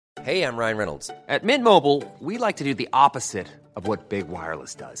Hey, I'm Ryan Reynolds. At Mint Mobile, we like to do the opposite of what Big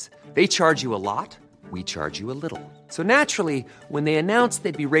Wireless does. They charge you a lot, we charge you a little. So naturally, when they announced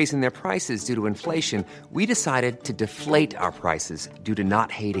they'd be raising their prices due to inflation, we decided to deflate our prices due to not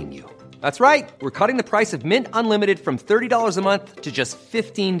hating you. That's right. We're cutting the price of Mint Unlimited from $30 a month to just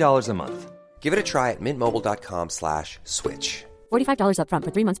 $15 a month. Give it a try at mintmobile.com/switch. $45 up front for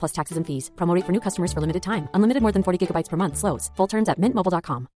 3 months plus taxes and fees. Promo rate for new customers for limited time. Unlimited more than 40 gigabytes per month. Slows full terms at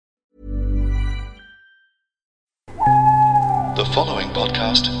mintmobile.com. The following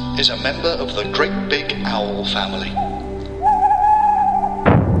podcast is a member of the Great Big Owl family.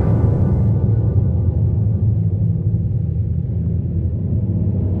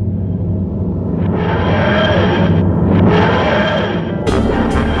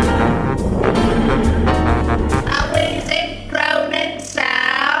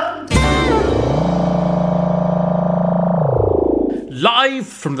 Live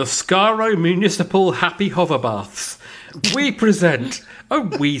from the Skaro Municipal Happy Hover Baths, we present a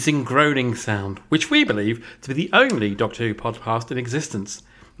wheezing groaning sound, which we believe to be the only Doctor Who podcast in existence.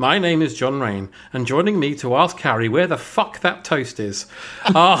 My name is John Rain, and joining me to ask Carrie where the fuck that toast is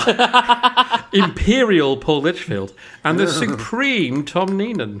are Imperial Paul Litchfield and the supreme Tom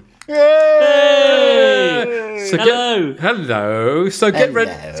Neenan. Yay! So hello. So get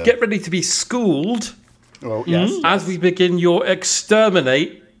ready to be schooled. Well, yes. As we begin your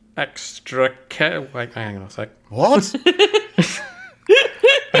exterminate extra care. Wait, hang on a sec. What?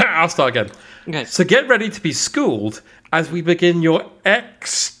 I'll start again. Okay. So get ready to be schooled as we begin your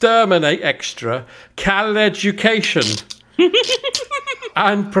exterminate extra cal education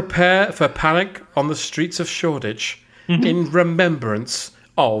and prepare for panic on the streets of Shoreditch in remembrance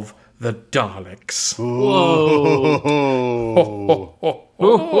of the Daleks. Whoa.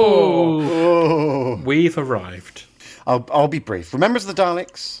 We've arrived. I'll be brief. Remembrance of the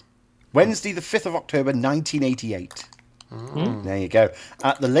Daleks, Wednesday the 5th of October 1988. There you go.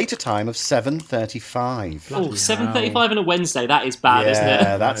 At the later time of 7:35. Oh, 7:35 on a Wednesday. That is bad, isn't it?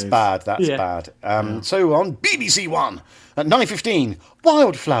 Yeah, that's bad. That's bad. So on BBC One at 9:15,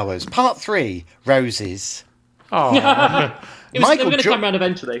 Wildflowers Part 3, Roses. Oh, They were going to come around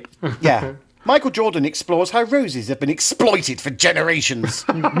eventually. Yeah. Michael Jordan explores how roses have been exploited for generations.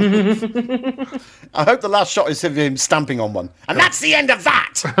 I hope the last shot is of him stamping on one. And that's the end of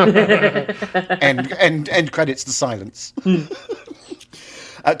that! End credits to silence.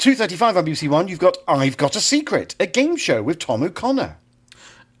 At 2:35 on BBC One, you've got I've Got a Secret, a game show with Tom O'Connor.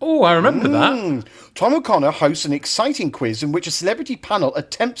 Oh, I remember that. Tom O'Connor hosts an exciting quiz in which a celebrity panel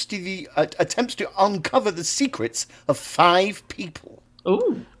attempts to uncover the secrets of 5 people.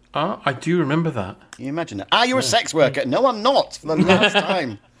 Ooh. I do remember that. Can you imagine that? You're a sex worker. No, I'm not. For the last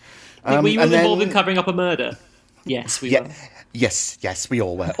time. Were you involved in covering up a murder? Yes, we were. Yes, we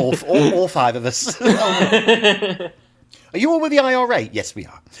all were. All 5 of us. Are you all with the IRA? Yes, we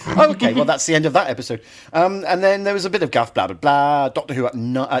are. Okay, well, that's the end of that episode. And then there was a bit of guff, blah, blah, blah. Doctor Who at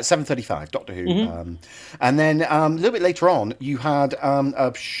 7:35, Doctor Who. And then a little bit later on, you had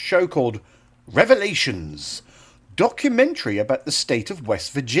a show called Revelations, documentary about the state of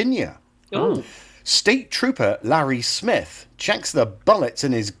West Virginia. Oh. State Trooper Larry Smith checks the bullets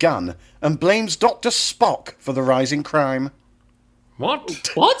in his gun and blames Dr. Spock for the rising crime. What?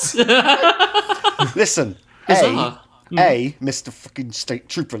 Listen, Mr. fucking State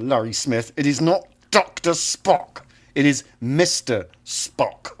Trooper Larry Smith, it is not Dr. Spock. It is Mr.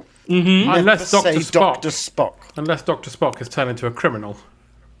 Spock. Unless Dr. Spock. Unless Dr. Spock has turned into a criminal.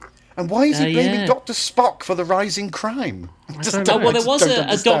 And why is he blaming Dr. Spock for the rising crime? There was a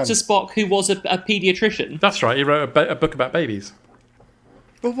Dr. Spock who was a paediatrician. That's right. He wrote a book about babies.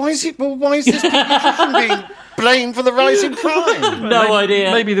 Well, why is this paediatrician being blamed for the rising crime? No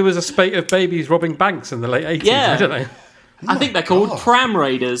idea. Maybe there was a spate of babies robbing banks in the late 80s. Yeah. I don't know. I think they're called pram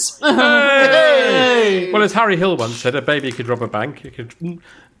raiders. Hey! Well, as Harry Hill once said, a baby could rob a bank. It could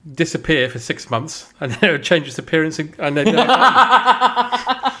disappear for 6 months, and then it would change its appearance. And then,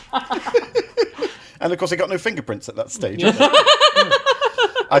 and of course, they got no fingerprints at that stage.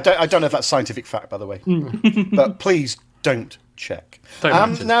 I don't know if that's scientific fact, by the way, but please don't check.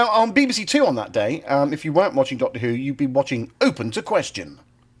 Now, on BBC Two on that day, if you weren't watching Doctor Who, you'd be watching Open to Question.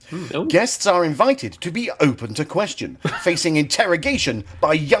 Guests are invited to be open to question, facing interrogation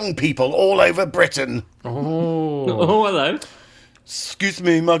by young people all over Britain. Oh, hello. Excuse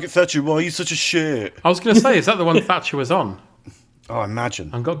me, Margaret Thatcher, why are you such a shit? I was going to say, is that the one Thatcher was on? Oh, imagine.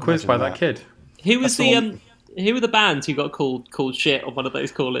 And got quizzed by that kid. Who was the Who were the bands who got called shit on one of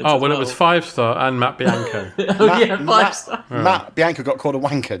those call-ins? Oh, well, it was 5 Star and Matt Bianco. Five Star. Matt Bianco got called a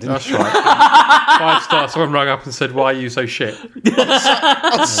wanker, didn't That's he? right. 5 Star. Someone rang up and said, "Why are you so shit?"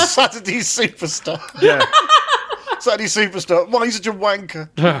 On Saturday Superstar. Yeah. Saturday Superstar. Why are you such a wanker?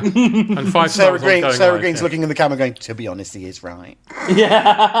 And 5 Star. Sarah Green's looking in the camera going, to be honest, he is right.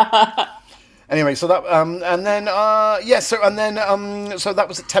 Yeah. Anyway, so that so that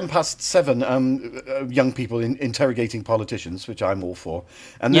was at 7:10. Young people interrogating politicians, which I'm all for.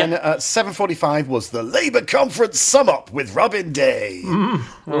 And then at 7:45 was the Labour Conference sum up with Robin Day.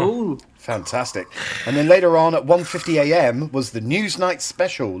 Ooh. Fantastic. And then later on at 1:50 a.m. was the Newsnight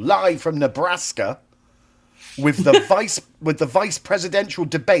special live from Nebraska with the vice presidential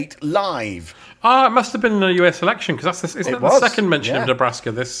debate live. Ah, it must have been the US election, because isn't that the second mention of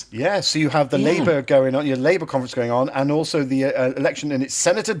Nebraska? So you have the Labour going on, your Labour conference going on, and also the election, and it's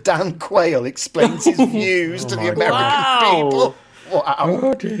Senator Dan Quayle explains his views to the American people. Wow.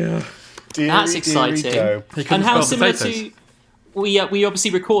 Oh dear. That's exciting. And how similar to... We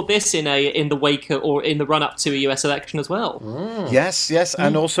obviously record this in the wake or in the run up to a US election as well. Yes,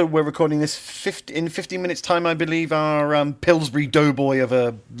 and also we're recording this in 15 minutes' time. I believe our Pillsbury doughboy of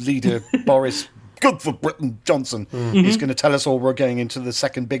a leader, Boris Good for Britain Johnson, is going to tell us all we're going into the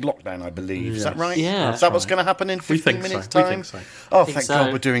second big lockdown. I believe is that right? Yeah, is that what's going to happen in 15 minutes' time? We think so. Oh, thank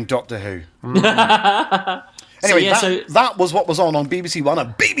God we're doing Doctor Who. Anyway, that was what was on BBC One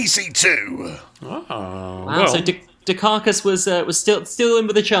and BBC Two. Oh, wow. Well. So Dukakis was still in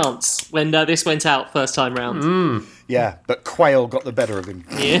with a chance when this went out first time round. Yeah, but Quayle got the better of him.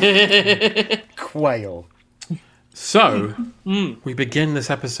 Quayle. So, we begin this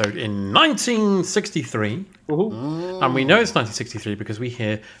episode in 1963. And we know it's 1963 because we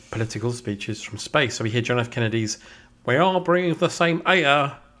hear political speeches from space. So we hear John F. Kennedy's "We all breathe the same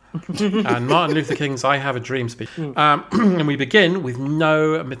air" and Martin Luther King's "I Have a Dream" speech. And we begin with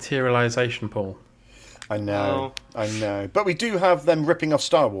no materialization, Paul. I know. But we do have them ripping off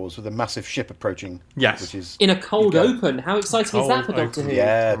Star Wars with a massive ship approaching. Yes. Which is in a cold open. How exciting is that for Doctor Who?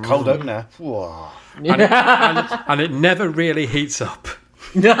 Yeah, cold opener. Whoa. And it never really heats up.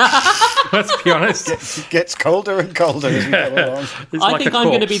 Let's be honest. It gets colder and colder as we go along. I think I'm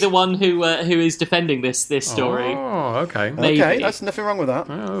going to be the one who is defending this story. Oh, okay. Maybe. Okay, that's nothing wrong with that.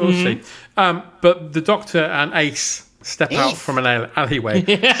 We'll see. But the Doctor and Ace step out from an alleyway.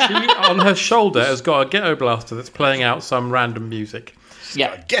 She, on her shoulder, has got a ghetto blaster that's playing out some random music.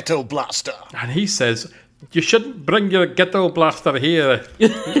 Yeah, a ghetto blaster. And he says, "You shouldn't bring your ghetto blaster here." He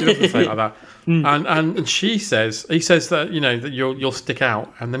doesn't say it like that. And he says that that you'll stick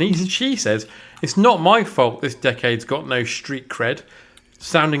out. And then she says, "It's not my fault this decade's got no street cred."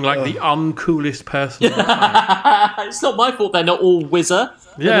 Sounding like the uncoolest person. It's not my fault they're not all whizzer.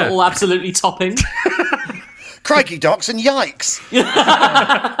 They're not all absolutely topping. Crikey, Docs, and yikes!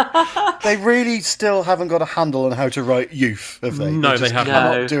 They really still haven't got a handle on how to write youth, have they? No, they haven't.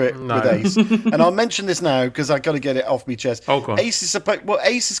 Cannot do it with Ace. And I'll mention this now because I've got to get it off my chest. Oh, go on. Ace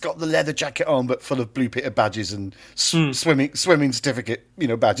has got the leather jacket on, but full of blue pitted badges and swimming certificate,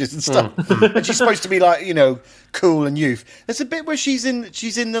 badges and stuff. And she's supposed to be like, cool and youth. There's a bit where she's in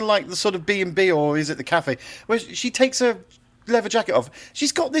the the sort of B&B, or is it the cafe, where she takes her leather jacket off.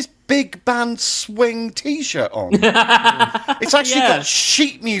 She's got this big band swing t-shirt on. It's actually got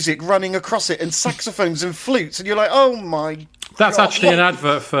sheet music running across it and saxophones and flutes, and you're like, oh my That's God, actually an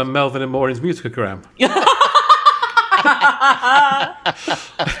advert for Melvin and Maureen's musicogram.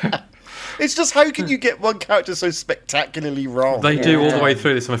 It's just, how can you get one character so spectacularly wrong? They do all the way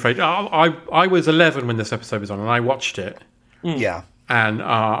through this, I'm afraid. I was 11 when this episode was on, and I watched it. Yeah. And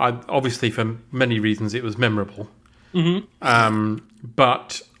obviously, for many reasons, it was memorable.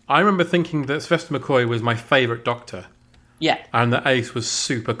 But I remember thinking that Sylvester McCoy was my favourite Doctor. Yeah. And that Ace was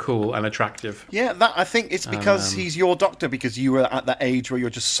super cool and attractive. Yeah, I think it's because he's your Doctor, because you were at that age where you're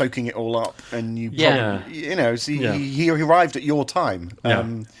just soaking it all up, and he arrived at your time.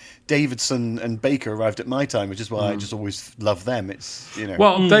 Davidson and Baker arrived at my time, which is why I just always love them. It's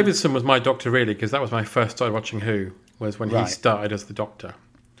Well, Davidson was my Doctor, really, because that was my first started watching Who, was when he started as the Doctor.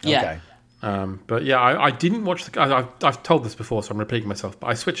 Yeah. Okay. But yeah, I didn't watch I've told this before, so I'm repeating myself, but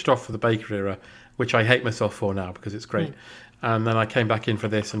I switched off for the Baker era, which I hate myself for now because it's great. And then I came back in for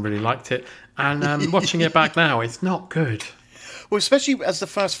this and really liked it. And watching it back now, it's not good. Well, especially as the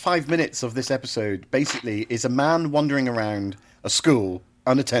first 5 minutes of this episode basically is a man wandering around a school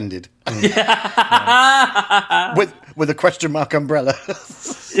unattended with a question mark umbrella.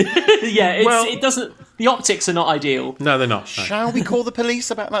 It doesn't. The optics are not ideal. No, they're not. No. Shall we call the police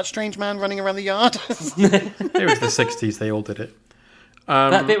about that strange man running around the yard? It was the 60s, they all did it.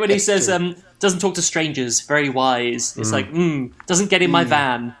 That bit when he says, doesn't talk to strangers, very wise. It's like, doesn't get in my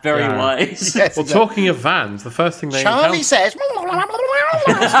van, very wise. Yes, Well, talking of vans, the first thing they Charlie says,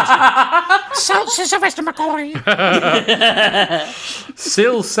 Sylvester McCoy.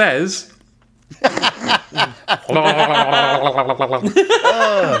 Syl says...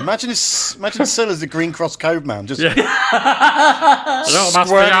 Imagine Syl as the Green Cross Code man, just You must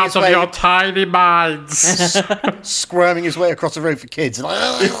be out of your tiny minds. squirming his way across the road for kids.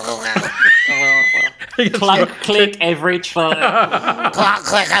 Clank, click every time.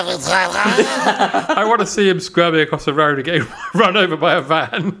 I want to see him squirming across the road and getting run over by a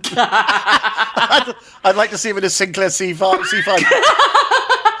van. I'd like to see him in a Sinclair C5.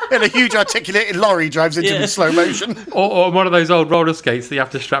 In a huge articulated lorry drives into him in slow motion. Or one of those old roller skates that you have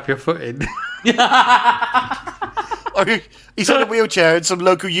to strap your foot in. Or he's on a wheelchair and some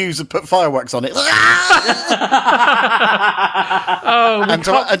local youths have put fireworks on it. And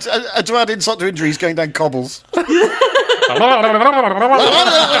to add insult to injury, he's going down cobbles.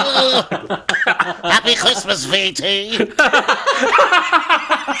 Happy Christmas, VT.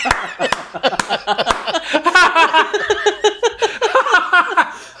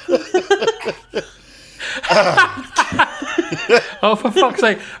 Oh, for fuck's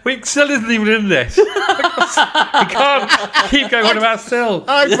sake. Syl isn't even in this. We can't keep going on about Syl.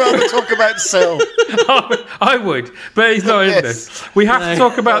 I'd rather talk about Syl. I would, but he's not in this. We have to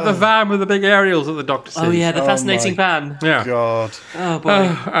talk about the van with the big aerials that the Doctor sees. Oh, yeah, the fascinating van. Yeah. God. Oh, boy.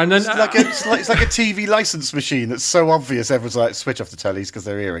 And then, It's like a TV license machine that's so obvious everyone's like, switch off the tellies because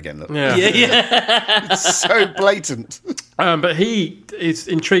they're here again. Look. yeah. It's so blatant. But he is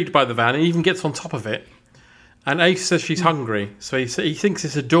intrigued by the van and even gets on top of it. And Ace says she's hungry, so he thinks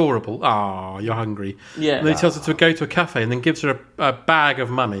it's adorable. Ah, you're hungry. Yeah. And then he tells her to go to a cafe and then gives her a bag of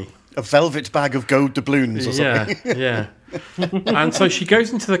money. A velvet bag of gold doubloons or something. Yeah. And so she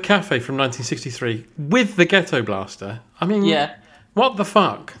goes into the cafe from 1963 with the ghetto blaster. I mean, what the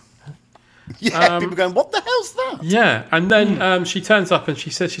fuck? Yeah, people going, what the hell's that? Yeah, and then she turns up and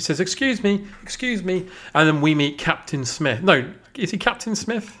she says, excuse me, and then we meet Captain Smith. No, is he Captain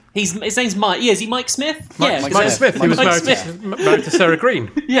Smith? His name's Mike. Yeah, is he Mike Smith? Mike Smith. He was married to Sarah Green.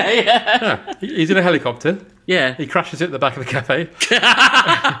 Yeah. He's in a helicopter. Yeah. He crashes at the back of the cafe.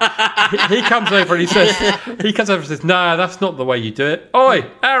 he comes over and says, "No, that's not the way you do it. Oi,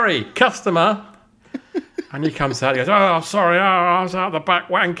 Harry, customer." And he comes out. He goes, "Oh, sorry, I was out the back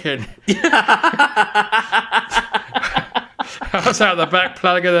wanking. I was out the back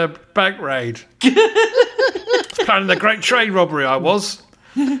planning a bank raid. Planning a great train robbery. I was."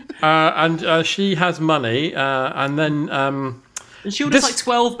 And she has money, and then and she orders like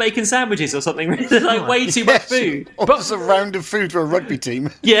 12 bacon sandwiches or something. Like way too much food. But it's a round of food for a rugby team.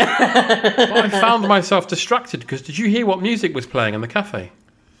 Yeah. I found myself distracted because did you hear what music was playing in the cafe?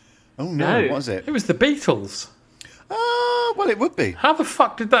 Oh no, what was it? It was the Beatles. Well, it would be. How the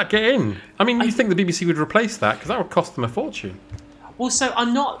fuck did that get in? I mean, you think the BBC would replace that because that would cost them a fortune. Well, so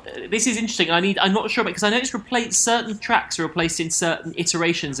I'm not. This is interesting. I'm not sure because I noticed certain tracks are replaced in certain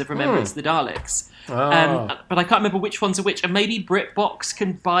iterations of Remembrance of the Daleks. But I can't remember which ones are which. And maybe BritBox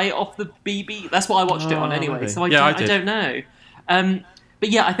can buy it off the BB. That's what I watched it on anyway. Maybe. So I don't know. But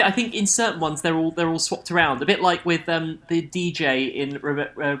yeah, I think in certain ones they're all swapped around. A bit like with the DJ in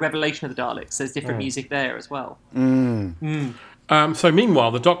Revelation of the Daleks. There's different music there as well. So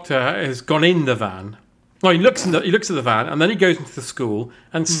meanwhile, the Doctor has gone in the van. Well, he looks at the van and then he goes into the school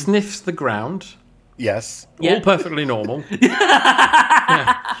and sniffs the ground. Yes. All perfectly normal.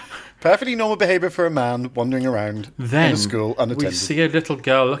 Perfectly normal behaviour for a man wandering around in a school unattended. We see a little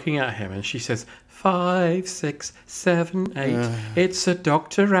girl looking at him and she says, 5, 6, 7, 8, it's a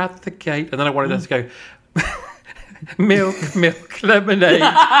doctor at the gate. And then I wanted her to go, milk, lemonade,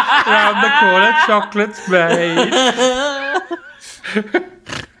 round the corner, chocolate's made.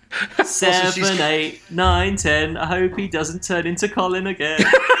 7, 8, 9, 10. I hope he doesn't turn into Colin again.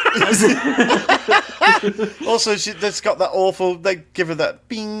 Also, that's got that awful. They give her that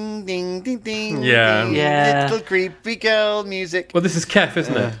bing, ding, ding, ding. Yeah. Ding, Yeah. little creepy girl music. Well, this is Kef,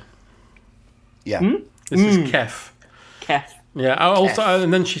 isn't it? Yeah. This is Kef. Kef. Yeah. Also,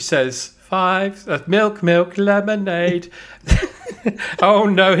 and then she says, 5, milk, lemonade. Oh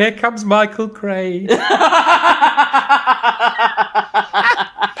no, here comes Michael Craig.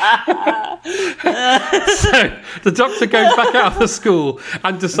 So the Doctor goes back out of the school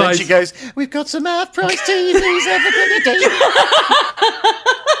and decides. And then she goes, "We've got some half-price TVs ever gonna do."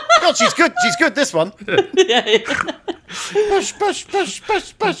 God, she's good. She's good. This one. Yeah. Push.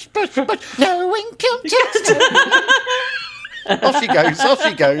 No income tax. Off she goes. Off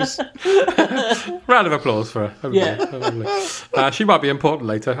she goes. Round of applause for her. Yeah. She might be important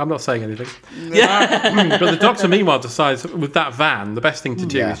later. I'm not saying anything. But the Doctor, meanwhile, decides with that van, the best thing to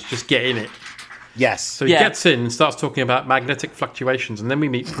do is just get in it. Yes. So he gets in and starts talking about magnetic fluctuations, and then we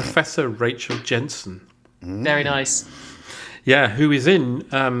meet Professor Rachel Jensen. Very nice. Yeah, who is in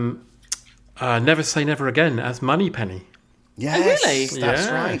Never Say Never Again as Moneypenny. Yes, Oh, really? That's Yes.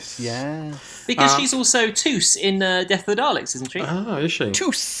 right. Yeah. Because she's also Toos in Death of the Daleks, isn't she? Oh, is she?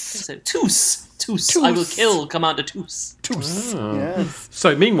 Toos. So, Toos. I will kill Commander Toos. Toos. Yes.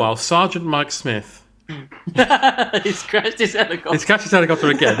 So meanwhile, Sergeant Mike Smith. He's crashed his helicopter. He's catching his helicopter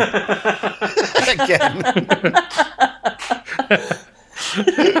again. Again.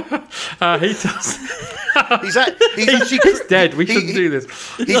 He does. He's actually He's dead. We shouldn't do this.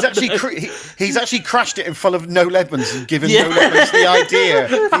 He's actually crashed it in full of Noel Edmonds and given Noel Edmonds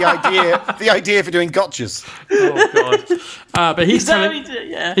the idea for doing gotchas. Oh God! But he's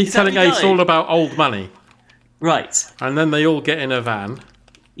telling Ace all about old money, Right. and then they all get in a van,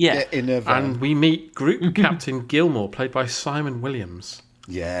 Yeah. In a van. and we meet Group Captain Gilmore, played by Simon Williams,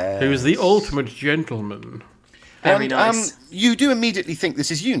 Yeah. who is the ultimate gentleman. Very nice. You do immediately think this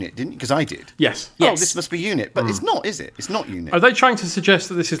is Unit, didn't you? Because I did. Yes. Oh, Yes. this must be Unit. But it's not, is it? It's not Unit. Are they trying to suggest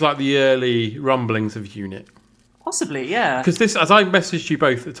that this is like the early rumblings of Unit? Possibly, yeah. Because this, as I messaged you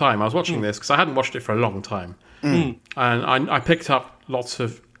both at the time, I was watching this because I hadn't watched it for a long time, and I picked up lots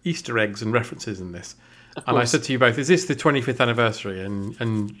of Easter eggs and references in this. And I said to you both, "Is this the 25th anniversary?"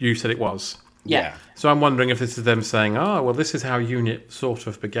 And you said it was. Yeah. So I'm wondering if this is them saying, "Oh, well, this is how Unit sort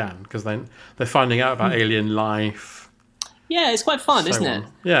of began," because they're finding out about alien life. Yeah, it's quite fun, isn't it?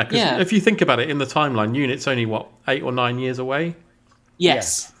 Yeah, because if you think about it, in the timeline, Unit's only, 8 or 9 years away?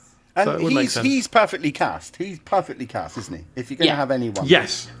 Yes. And So it would make sense. he's perfectly cast. He's perfectly cast, isn't he? If you're going to have anyone.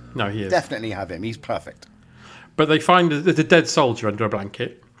 Yes. No, he is. Definitely have him. He's perfect. But they find there's a dead soldier under a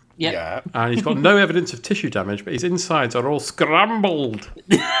blanket, Yep. Yeah. and he's got no evidence of tissue damage, but his insides are all scrambled.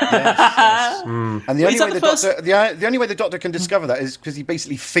 And the is only that way the first- the only way the Doctor can discover that is because he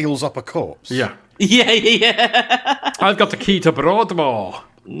basically feels up a corpse. Yeah. Yeah. I've got the key to Broadmoor.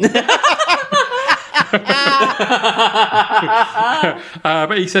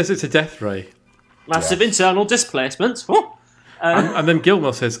 But he says it's a death ray. Massive internal displacement. Oh. And then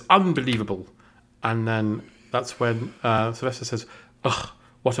Gilmore says, unbelievable. And then that's when Sylvester says, ugh,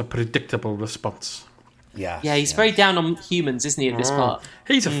 what a predictable response. Yeah. Yeah, he's very down on humans, isn't he, at this part?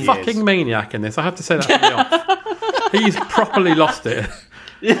 He's a fucking maniac in this. I have to say that from the off. He's properly lost it.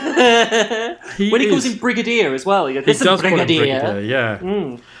 When he calls him Brigadier as well. He goes, He "This is does call him Brigadier." Brigadier,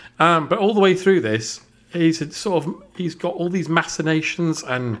 yeah. But all the way through this, he's got all these machinations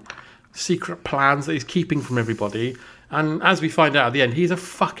and secret plans that he's keeping from everybody. And as we find out at the end, he's a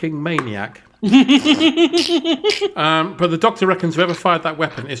fucking maniac. But the Doctor reckons whoever fired that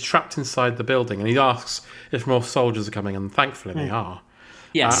weapon is trapped inside the building, and he asks if more soldiers are coming, and thankfully they are.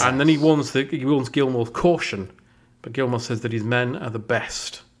 Yes. And then he warns Gilmore's caution, but Gilmore says that his men are the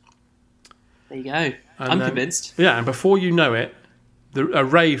best. There you go. I'm convinced. Yeah, and before you know it, a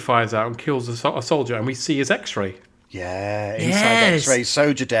ray fires out and kills a soldier, and we see his X-ray. Yeah. Inside X-ray,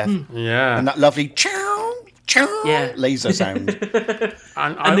 soldier death. Yeah. And that lovely chow, chow Yeah. laser sound.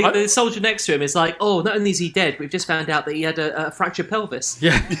 And The soldier next to him is like, oh, not only is he dead, we've just found out that he had a fractured pelvis.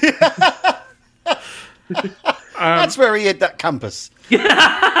 yeah. That's where he hid that campus.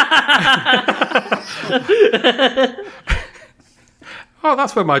 Oh,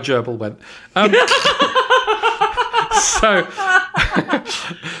 that's where my gerbil went.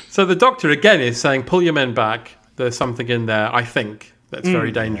 So the Doctor again is saying, pull your men back. There's something in there, I think, that's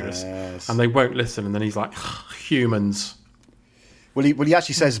very dangerous. Yes. And they won't listen. And then he's like, humans. Well, he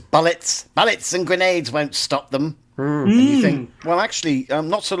actually says bullets and grenades won't stop them. And you think, well, actually,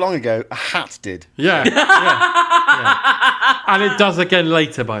 not so long ago, a hat did. Yeah. And it does again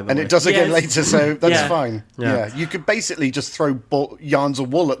later, by the way. And it does again Yes. later, so that's Yeah. fine. Yeah. Yeah. You could basically just throw yarns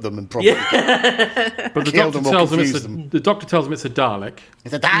of wool at them and probably But the kill Doctor them or tells him confuse them. the Doctor tells him it's a Dalek.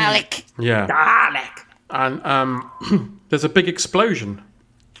 It's a Dalek. Yeah. Dalek. And there's a big explosion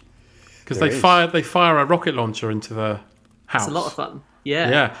because they fire a rocket launcher into the house. It's a lot of fun. Yeah.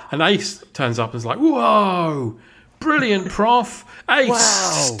 Yeah, and Ace turns up and is like, "Whoa, brilliant, Prof! Ace Wow.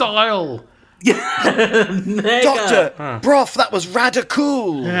 style." Doctor, Broth, that was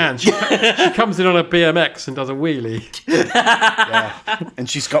radical. Yeah, and she comes in on a BMX and does a wheelie. And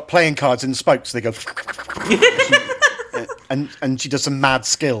she's got playing cards in spokes. They go, and she does some mad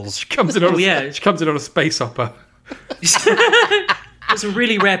skills. She comes in on a space opera. There's some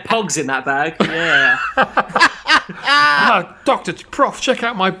really rare pogs in that bag. Yeah. Doctor, Prof, check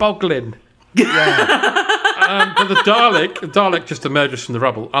out my boglin. Yeah. But the Dalek just emerges from the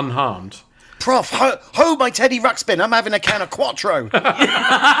rubble unharmed. Prof, ho my Teddy Ruxpin, I'm having a can of Quattro.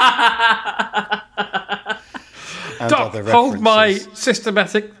 Doc, hold my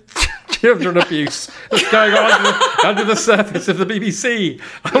systematic children abuse that's going on under the surface of the BBC.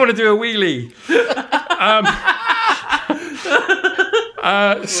 I want to do a wheelie.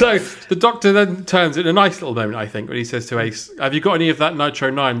 So the Doctor then turns in a nice little moment, I think, when he says to Ace, have you got any of that Nitro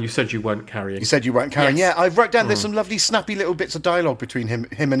 9 you said you weren't carrying? You said you weren't carrying. Yes. Yeah, I wrote down there's some lovely snappy little bits of dialogue between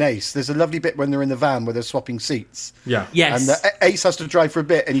him and Ace. There's a lovely bit when they're in the van where they're swapping seats. Yeah. Yes. And Ace has to drive for a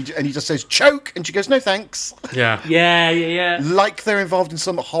bit and he just says, choke! And she goes, no thanks. Yeah. Yeah. Like they're involved in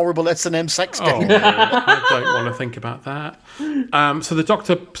some horrible S&M sex game. I don't want to think about that. So the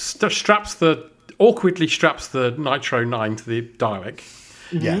Doctor awkwardly straps the Nitro 9 to the Dalek.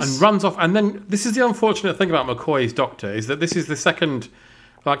 Yes. And runs off. And then this is the unfortunate thing about McCoy's Doctor, is that this is the second,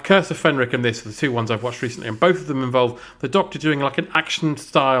 like Curse of Fenric and this are the two ones I've watched recently, and both of them involve the Doctor doing like an action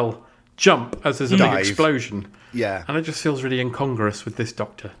style jump as there's a big explosion. Yeah. And it just feels really incongruous with this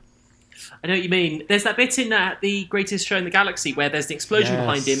Doctor. I know what you mean. There's that bit in The Greatest Show in the Galaxy where there's an explosion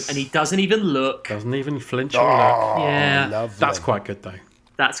behind him and he doesn't even look. Doesn't even flinch or look. Yeah. Lovely. That's quite good though.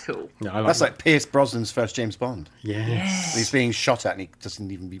 That's cool. Yeah, I like That's that. like Pierce Brosnan's first James Bond. Yes. He's being shot at and he doesn't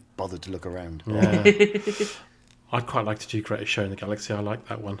even be bothered to look around. Yeah. I'd quite like to do Greatest Show in the Galaxy. I like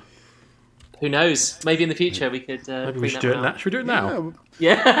that one. Who knows? Maybe in the future we could. Maybe we should do it now. Should we do it now?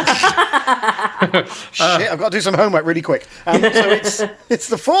 Yeah. Shit, I've got to do some homework really quick. So it's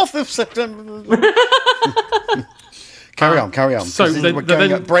the 4th of September. Carry on. So we're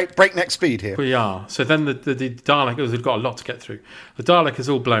going at breakneck speed here. We are. So then the Dalek has got a lot to get through. The Dalek is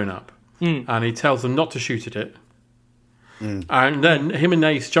all blown up, and he tells them not to shoot at it. And then him and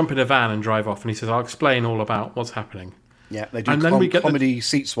Ace jump in a van and drive off, and he says, I'll explain all about what's happening. Yeah, they do And then we get comedy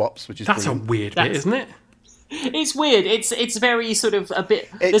seat swaps, which is That's brilliant. a weird bit, isn't it? It's weird. It's very sort of a bit.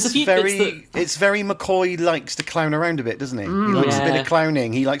 There's a few very, bits that. it's very McCoy likes to clown around a bit, doesn't he? He likes a bit of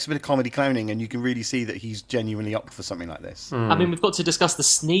clowning. He likes a bit of comedy clowning, and you can really see that he's genuinely up for something like this. I mean, we've got to discuss the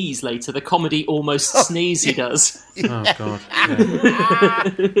sneeze later. The comedy almost sneeze he does. Oh, God.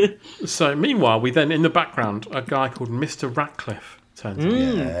 Yeah. So, meanwhile, we then, in the background, a guy called Mr. Ratcliffe turns up.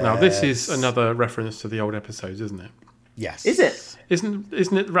 Now, this is another reference to the old episodes, isn't it? Yes. Is it? Isn't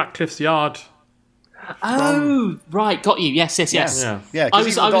it Ratcliffe's yard? Oh, right, got you. Yes. Yeah, I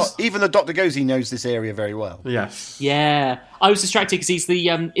because was- even the Doctor goes, he knows this area very well. Yes. Yeah, I was distracted because he's the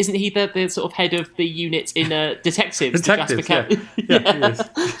isn't he the sort of head of the unit in Detectives? Detectives, Jasper Kemp? yeah. He is.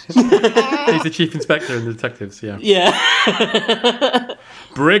 He's the chief inspector in the Detectives, yeah. Yeah.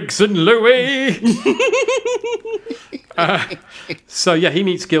 Briggs and Louis! So, yeah, he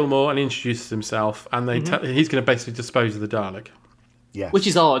meets Gilmore and introduces himself, and he's going to basically dispose of the Dalek. Yes. Which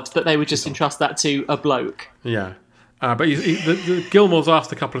is odd that they would just entrust that to a bloke. Yeah. But the Gilmore's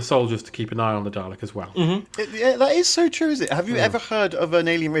asked a couple of soldiers to keep an eye on the Dalek as well. Yeah, that is so true, is it? Have you ever heard of an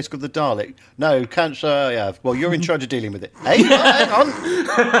alien race called the Dalek? No, can't say I have. Well, you're in charge of dealing with it. Hey, hang on.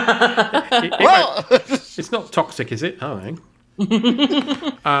 It's not toxic, is it? Oh, I think.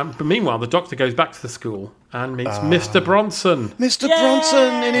 But meanwhile, the Doctor goes back to the school and meets Mr. Bronson. Mr.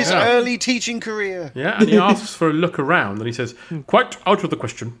 Bronson in his early teaching career. Yeah, and he asks for a look around, and he says, quite out of the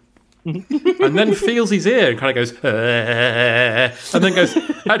question. And then feels his ear and kind of goes, and then goes,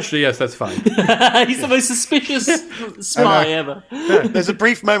 actually, yes, that's fine. He's the most suspicious spy ever. Yeah, there's a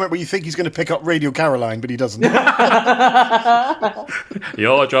brief moment where you think he's going to pick up Radio Caroline, but he doesn't.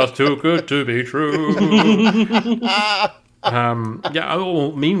 You're just too good to be true.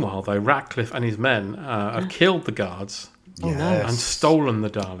 Meanwhile, though, Ratcliffe and his men have killed the guards and stolen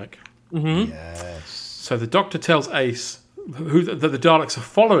the Dalek. Yes. So the Doctor tells Ace that the Daleks are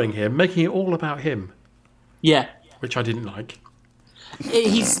following him, making it all about him. Yeah. Which I didn't like.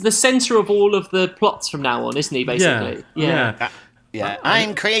 He's the centre of all of the plots from now on, isn't he, basically? Yeah.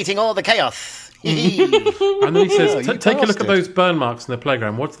 I'm creating all the chaos. And then he says, you take a look at bastard." those burn marks in the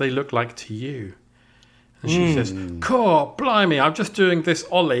playground. What do they look like to you? And she says, "Cool, blimey, I'm just doing this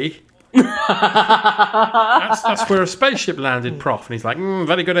ollie." that's where a spaceship landed, Prof. And he's like,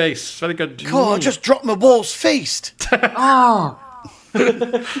 very good, Ace, very good. God, I just dropped my walls feast. Oh,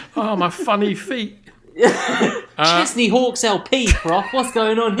 my funny feet. Chesney Hawks LP, Prof. What's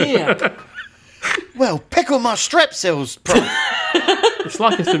going on here? Well, pickle my strepsils, Prof. It's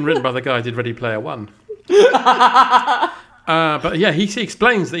like it's been written by the guy who did Ready Player One. But yeah, he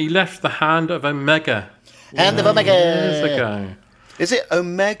explains that he left the hand of Omega. Hand of Omega. Years ago. Is it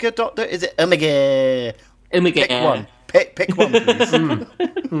Omega, Doctor? Is it Omega? Omega. Pick one. Pick one, please.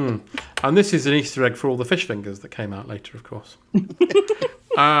 And this is an Easter egg for all the fish fingers that came out later, of course.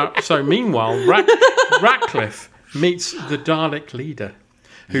 So meanwhile, Ratcliffe meets the Dalek leader,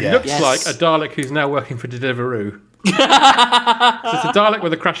 who looks like a Dalek who's now working for Deliveroo. So it's a Dalek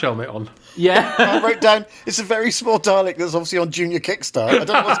with a crash helmet on. Yeah. I wrote down, it's a very small Dalek that's obviously on Junior Kickstart. I don't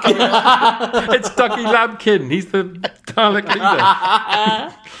know what's going on. It's Dougie Lampkin. He's the Dalek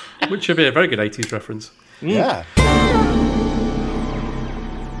leader. Which would be a very good 80s reference. Yeah.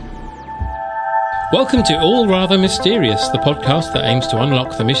 Welcome to All Rather Mysterious, the podcast that aims to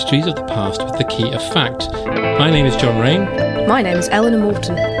unlock the mysteries of the past with the key of fact. My name is John Rain. My name is Eleanor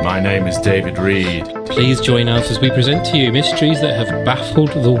Morton. My name is David Reed. Please join us as we present to you mysteries that have baffled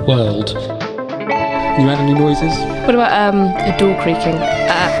the world. You had any noises? What about a door creaking?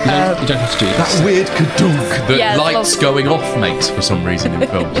 You don't have to do this. That weird kadunk that Yeah, lights going off makes for some reason in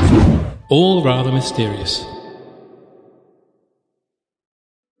films. All Rather Mysterious.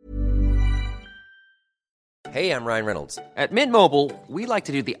 Hey, I'm Ryan Reynolds. At Mint Mobile, we like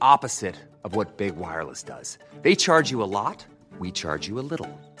to do the opposite of what Big Wireless does. They charge you a lot, we charge you a little.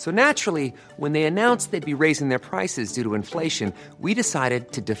 So naturally, when they announced they'd be raising their prices due to inflation, we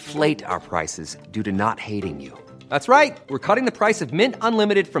decided to deflate our prices due to not hating you. That's right. We're cutting the price of Mint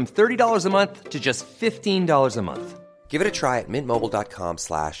Unlimited from $30 a month to just $15 a month. Give it a try at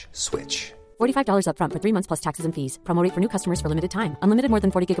mintmobile.com/switch. $45 up front for 3 months plus taxes and fees. Promo rate for new customers for limited time. Unlimited more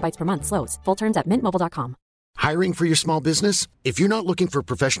than 40 gigabytes per month. Slows full terms at mintmobile.com. Hiring for your small business? If you're not looking for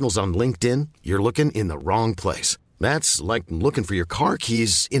professionals on LinkedIn, you're looking in the wrong place. That's like looking for your car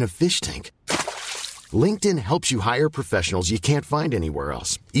keys in a fish tank. LinkedIn helps you hire professionals you can't find anywhere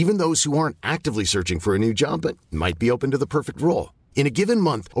else, even those who aren't actively searching for a new job but might be open to the perfect role. In a given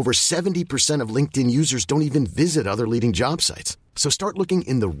month, over 70% of LinkedIn users don't even visit other leading job sites. So start looking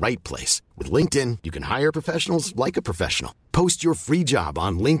in the right place. With LinkedIn, you can hire professionals like a professional. Post your free job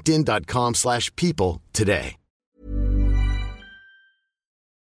on linkedin.com/people today.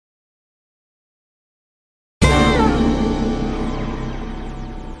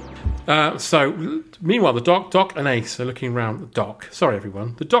 Meanwhile, the Doc and Ace are looking around. The Doctor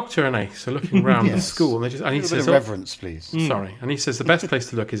and Ace are looking around the school, and he A says, bit of reverence, please. Sorry, and he says the best place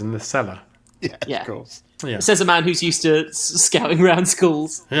to look is in the cellar. Yeah. Of course. Yeah, Says a man who's used to scouting around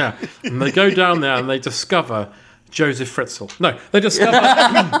schools. yeah. And they go down there and they discover Joseph Fritzl. No, they discover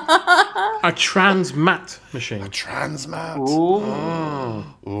a transmat machine, Transmat.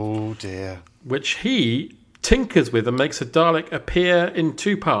 Oh, dear. which he tinkers with and makes a Dalek appear in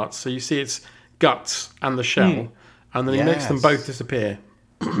two parts. So you see its guts and the shell, and then he makes them both disappear.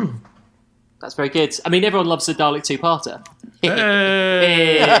 That's very good. I mean, everyone loves a Dalek two-parter.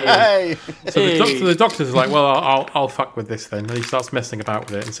 Hey! So the doctor's like, well, I'll fuck with this then. And he starts messing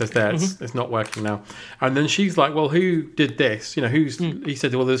about with it and says, it's not working now. And then she's like, well, who did this? You know, He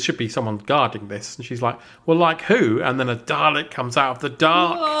said, well, there should be someone guarding this. And she's like, well, like who? And then a Dalek comes out of the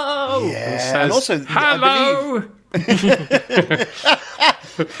dark. Whoa! Yeah. And says, And also, hello!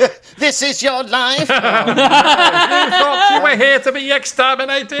 This is your life. You thought you were here to be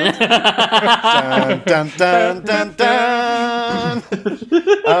exterminated? Dun, dun, dun, dun, dun.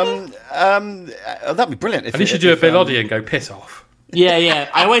 That'd be brilliant. And he should do a Bilotti and go piss off. Yeah.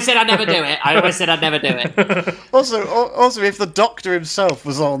 I always said I'd never do it. Also, if the Doctor himself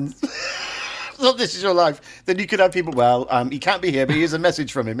was on This Is Your Life, then you could have people, he can't be here, but here's a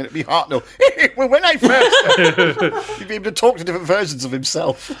message from him, and it'd be Hartnell. Well, when I first... You'd be able to talk to different versions of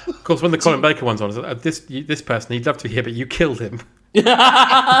himself. Of course, when the Colin Baker one's on, this person, he'd love to be here, but you killed him. Do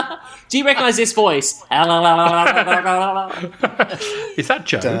you recognise this voice? Is that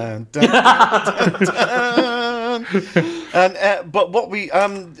Joe? Dun, dun, dun, dun, dun. And but what we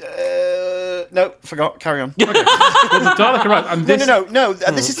no, forgot. Carry on. Okay. Well, the Dalek arrived, and this... No.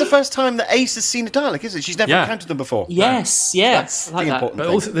 This is the first time that Ace has seen a Dalek, isn't it? She's never encountered them before. Yes, That's the important But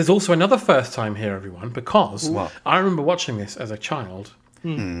thing. also, there's also another first time here, everyone, because I remember watching this as a child,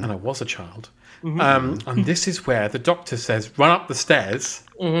 and I was a child, and this is where the Doctor says, run up the stairs,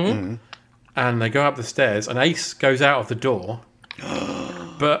 and they go up the stairs, and Ace goes out of the door,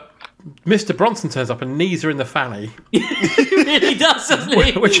 but Mr. Bronson turns up and knees her in the fanny. He really does, doesn't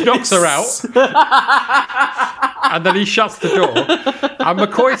he? Which knocks her out. And then he shuts the door. And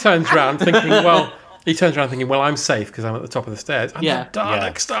McCoy turns around thinking, well, I'm safe because I'm at the top of the stairs. And the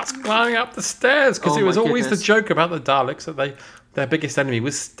Dalek starts climbing up the stairs because it was always the joke about the Daleks that their biggest enemy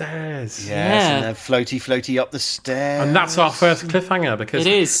was stairs. Yes, and they're floaty up the stairs. And that's our first cliffhanger because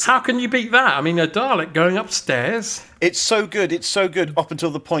it is. How can you beat that? I mean, a Dalek going upstairs. It's so good up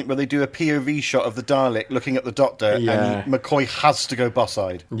until the point where they do a POV shot of the Dalek looking at the Doctor and McCoy has to go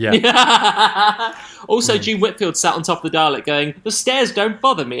boss-eyed. Yeah. Also, Gene Whitfield sat on top of the Dalek going, the stairs don't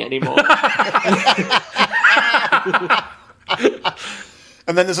bother me anymore.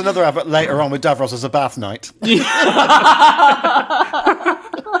 And then there's another advert later on with Davros as a bath knight. And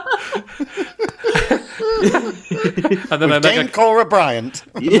then with Dame Cora Bryant.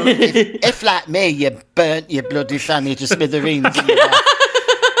 if, like me, you burnt your bloody family to smithereens in the bath,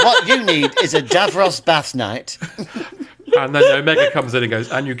 what you need is a Davros bath knight. And then Omega comes in and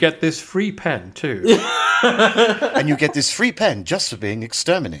goes, and you get this free pen too. And you get this free pen just for being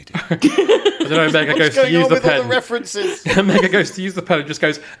exterminated. And then Omega goes to use the pen. All the references? Omega goes to use the pen and just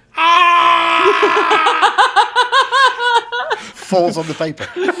goes, ah! Falls on the paper.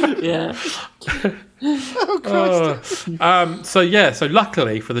 Yeah. Oh, Christ. So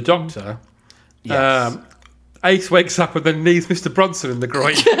luckily for the Doctor, Yes. Ace wakes up and then knees Mr. Bronson in the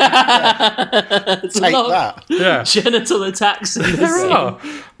groin. Take that. Yeah. Genital attacks. There are.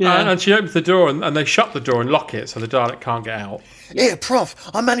 Yeah. And she opens the door and they shut the door and lock it so the Dalek can't get out. Here, Prof,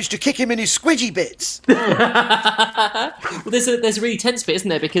 I managed to kick him in his squidgy bits. Well, there's a really tense bit, isn't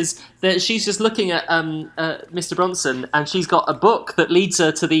there? Because she's just looking at Mr. Bronson, and she's got a book that leads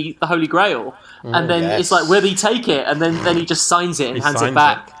her to the Holy Grail, and then it's like, will he take it? And then he just signs it and hands it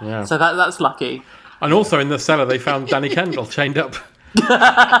back. Yeah. So that's lucky. And also in the cellar they found Danny Kendall chained up.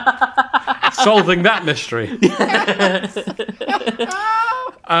 Solving that mystery.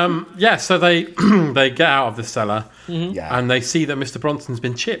 So they they get out of the cellar and they see that Mr. Bronson's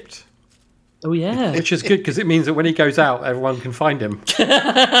been chipped. Oh, yeah. Which is good because it means that when he goes out, everyone can find him.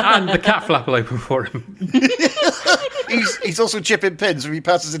 And the cat flap will open for him. He's also chipping pins. If he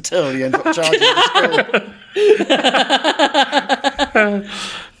passes a till, he ends up charging the school.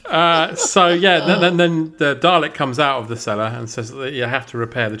 Then the Dalek comes out of the cellar and says that you have to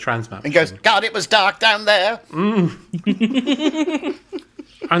repair the transmat. And goes, God, it was dark down there.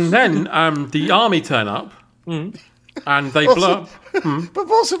 And then the army turn up and they blow up. But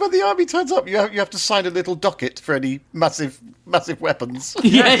also when the army turns up, you have to sign a little docket for any massive weapons.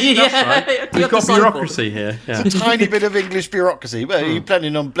 That's right. We've got bureaucracy here. Yeah. It's a tiny bit of English bureaucracy. Well, are you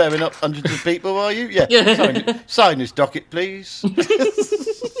planning on blowing up hundreds of people, are you? Yeah. Sign this docket, please.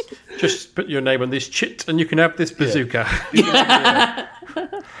 Just put your name on this chit and you can have this bazooka.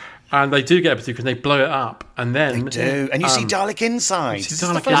 And they do get a bazooka and they blow it up. And then... They do. And you see Dalek insides. This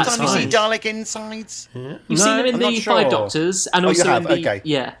is the first time you see Dalek insides. Yeah. You've seen them in the Five Doctors. And also in the... Okay.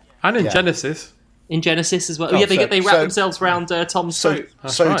 Yeah. And in Genesis. In Genesis as well. They wrap themselves around Tom's throat.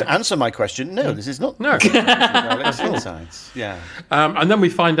 So to answer my question, no, this is not... No. Dalek's insides. Yeah. And then we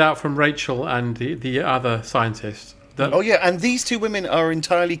find out from Rachel and the other scientist that... and these two women are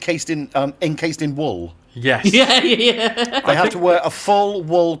entirely encased in wool. Yes. Yeah. They have to wear a full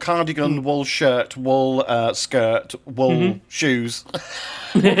wool cardigan, wool shirt, wool skirt, wool shoes.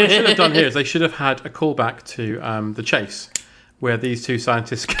 What they should have done here is they should have had a callback to The Chase, where these two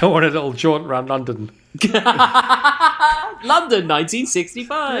scientists go on a little jaunt around London. London,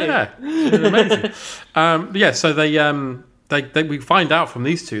 1965. Yeah, amazing. So we find out from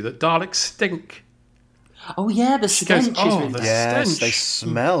these two that Daleks stink. Oh, yeah, the stench is really the Yes, stench. they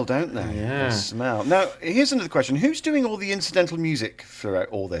smell, don't they? Yeah. They smell. Now, here's another question. Who's doing all the incidental music throughout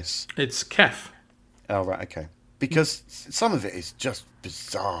all this? It's Kef. Oh, right, okay. Because some of it is just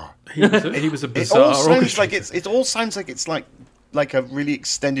bizarre. He was a bizarre It all sounds like it's like a really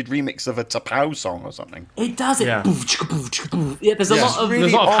extended remix of a Tapau song or something. It does. Yeah. Yeah, there's a lot of...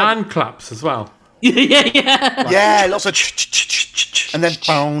 There's a lot of hand claps as well. Yeah, lots of... And then... It's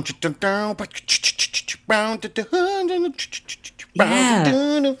all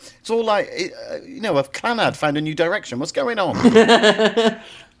like, a Clanad found a new direction. What's going on? Of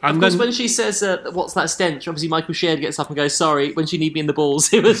course, when she says, what's that stench? Obviously, Michael Sheard gets up and goes, sorry, when she need me in the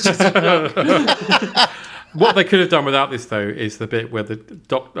balls. It was just... What they could have done without this, though, is the bit where the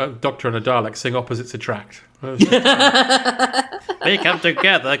Doctor and a Dalek sing Opposites Attract. They come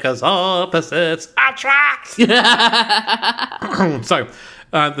together because opposites attract! So,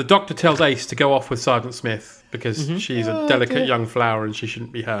 the Doctor tells Ace to go off with Sergeant Smith because she's a delicate young flower and she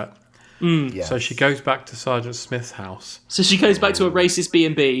shouldn't be hurt. Yes. So she goes back to Sergeant Smith's house. So she goes back to a racist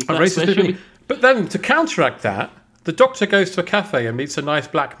B&B. But then, to counteract that, the Doctor goes to a cafe and meets a nice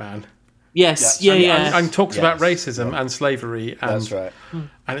black man. Yes, and talks about racism and slavery. And, that's right.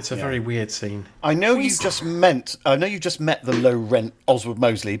 And it's a very weird scene. I know you just met the low rent Oswald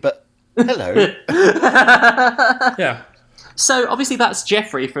Mosley, but hello. Yeah. So obviously that's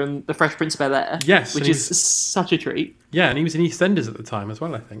Geoffrey from The Fresh Prince of Bel-Air. Yes, which is such a treat. Yeah, and he was in EastEnders at the time as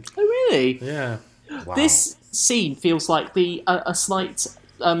well, I think. Oh, really? Yeah. Wow. This scene feels like a slight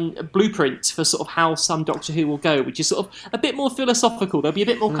blueprint for sort of how some Doctor Who will go, which is sort of a bit more philosophical. There'll be a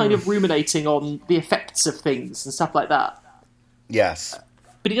bit more kind of ruminating on the effects of things and stuff like that. Yes.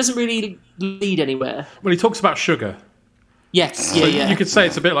 But he doesn't really lead anywhere. Well, he talks about sugar. Yes, So yeah. you could say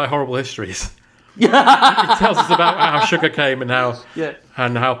it's a bit like Horrible Histories. It tells us about how sugar came and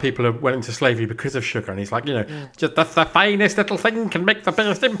how people went into slavery because of sugar. And he's like, just that's the finest little thing can make the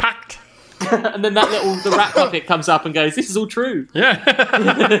biggest impact. And then the rat puppet comes up and goes, "This is all true." Yeah.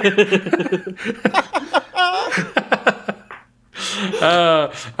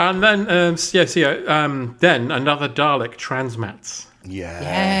 And then, then another Dalek transmats. Yeah.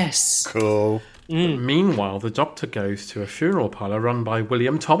 Yes. Cool. Meanwhile, the Doctor goes to a funeral parlour run by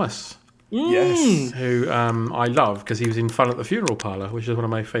William Thomas. Yes. Who I love because he was in Fun at the Funeral Parlour, which is one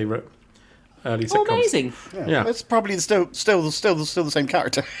of my favourite early sitcoms. Oh, amazing! Yeah. It's probably still the same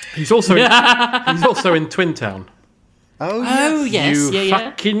character. He's also in Twin Town. Oh yes. You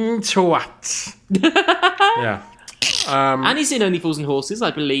fucking twat. Yeah. And he's in Only Fools and Horses,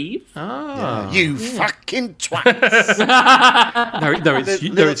 I believe. You fucking twats. No, it's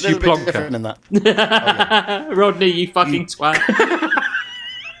you plonker. Different than that. Rodney, you fucking twat.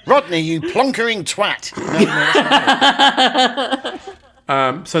 Rodney, you plonkering twat.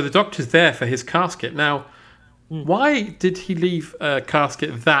 So the Doctor's there for his casket. Now, why did he leave a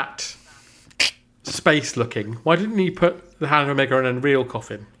casket that space-looking? Why didn't he put the Hand of Omega in a real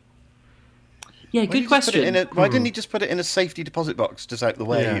coffin? Yeah, good question. Why didn't he just put it in a safety deposit box just out the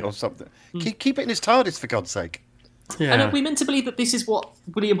way or something? Keep it in his TARDIS, for God's sake. Yeah. And are we meant to believe that this is what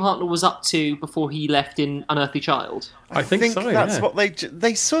William Hartnell was up to before he left in Unearthly Child? I think so, that's what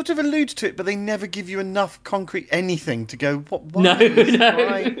they sort of allude to it, but they never give you enough concrete anything to go, why? No.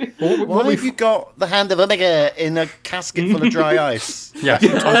 Why have you got the Hand of Omega in a casket full of dry ice? Yeah.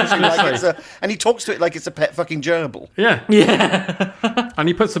 And he talks to it like it's a pet fucking gerbil. Yeah. Yeah. And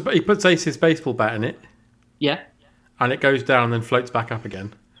he puts Ace's baseball bat in it. Yeah. And it goes down and then floats back up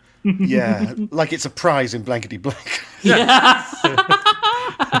again. Yeah, like it's a prize in Blankety Blank. Yeah.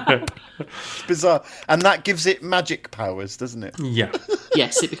 It's bizarre. And that gives it magic powers, doesn't it? Yeah.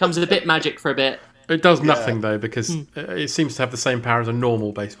 Yes, it becomes a bit magic for a bit. It does nothing, though, because it seems to have the same power as a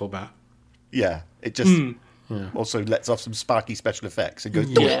normal baseball bat. Yeah, it just also lets off some sparky special effects and goes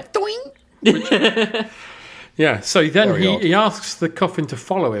doing, doing. Yeah, so then he asks the coffin to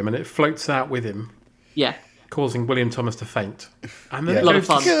follow him and it floats out with him. Yeah. Causing William Thomas to faint. And then a lot of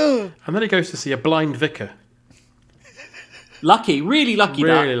fun. And then he goes to see a blind vicar. Lucky, really lucky.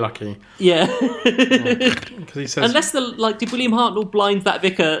 Really lucky. Yeah. Because he says, unless did William Hartnell blind that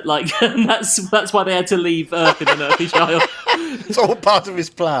vicar? And that's why they had to leave Earth in an Earthly Child. It's all part of his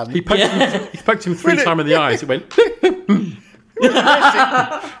plan. He poked him 3 times in the eyes. It went.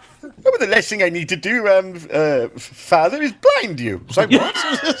 The last thing I need to do, Father, is blind you. So what?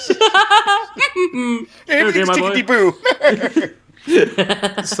 Everything's tickety-boo.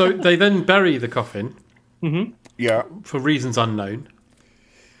 So they then bury the coffin. Mm-hmm. Yeah. For reasons unknown.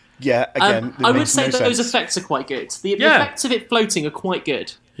 Yeah, again, I would say that those effects are quite good. The effects of it floating are quite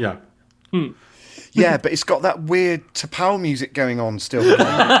good. Yeah. Yeah, but it's got that weird T'Pau music going on still.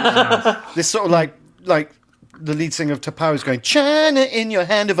 This sort of like the lead singer of T'Pau is going, China in your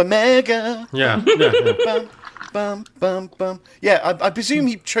Hand of Omega. Yeah. Bum, bum, bum, bum. Yeah, I presume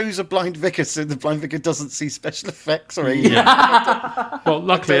he chose a blind vicar so the blind vicar doesn't see special effects or anything. Yeah. Well,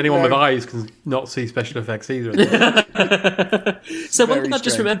 luckily anyone with eyes can not see special effects either. So one thing I've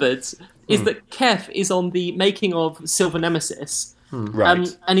just remembered is that Kev is on the making of Silver Nemesis.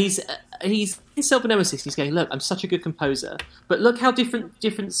 Right. And he's in Silver Nemesis. He's going, look, I'm such a good composer, but look how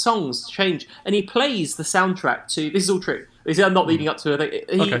different songs change. And he plays the soundtrack to. This is all true. I'm not leading up to it.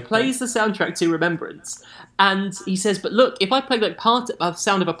 He plays the soundtrack to Remembrance, and he says, "But look, if I play like the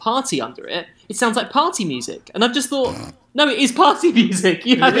sound of a party under it, it sounds like party music." And I've just thought, no, it is party music.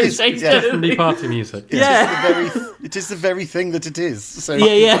 You haven't changed it. Definitely party music. It is the very thing that it is. So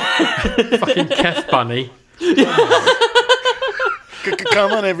fucking Kev Bunny.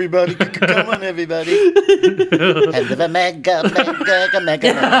 Come on, everybody. Come on, everybody. Hand of a mega.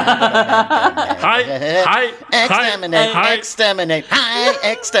 Exterminate.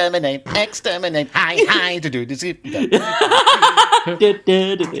 Hi. To do this.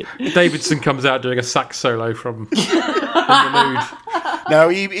 Davidson comes out doing a sax solo from the mood. No,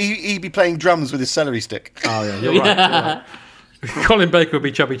 he'd be playing drums with his celery stick. Oh, yeah, you're right. Colin Baker would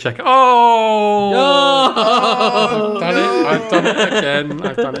be Chubby Checker. Oh! I've done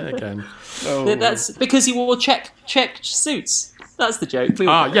it again. Oh. That's because he wore check suits. That's the joke.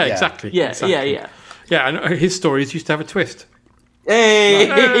 Exactly. Yeah, exactly. Yeah, and his stories used to have a twist.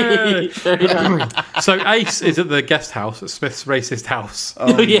 Hey! So Ace is at the guest house, at Smith's racist house.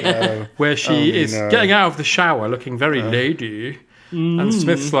 No. Where she is getting out of the shower looking very lady. And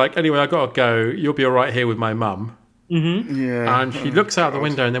Smith's like, anyway, I got to go. You'll be all right here with my mum. Yeah. And she looks out the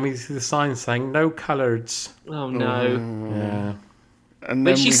window, and then we see the sign saying "No coloureds." Oh no! Yeah. And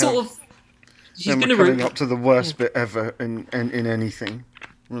But then she's we sort have, of. She's then going we're to. coming up to the worst bit ever in anything.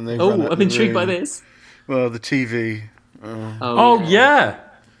 When they run Oh, out I'm the intrigued by room. this. Well, the TV. Oh yeah.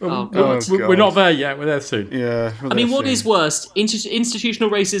 God. We're not there yet. We're there soon. Yeah. I mean, what is worse,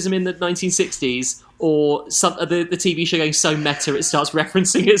 institutional racism in the 1960s, or the TV show going so meta it starts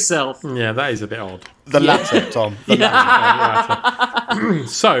referencing itself? Yeah, that is a bit odd. The latter, Tom. The latter.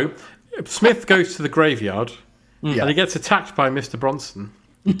 So, Smith goes to the graveyard, Yeah. and he gets attacked by Mr. Bronson.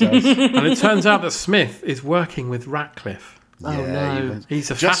 He does. And it turns out that Smith is working with Ratcliffe. Oh no! even-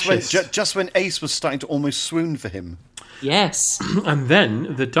 He's a Just when, fascist. just when Ace was starting to almost swoon for him. Yes. And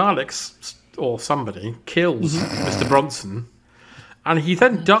then the Daleks, or somebody, kills Mr. Bronson. And he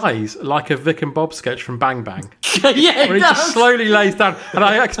then dies like a Vic and Bob sketch from Bang Bang. Yeah, Where he just slowly lays down. And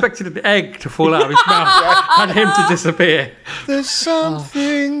I expected an egg to fall out of his mouth and him to disappear. There's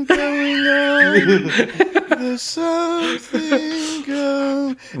something going on. There's something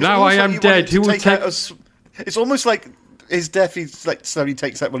going. Now I am dead. Who will take... It's almost like his death. He's like slowly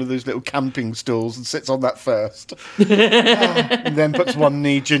takes out one of those little camping stools and sits on that first, and then puts one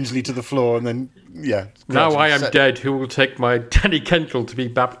knee gingerly to the floor, and then Now I am set- dead. Who will take my Danny Kendall to be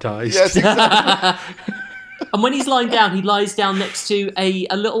baptised? Yes, exactly. And when he's lying down, he lies down next to a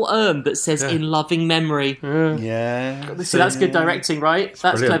little urn that says "In loving memory." Yeah. So that's good directing, right?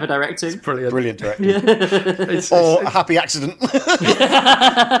 That's brilliant. clever directing. Brilliant. directing. Or a happy accident.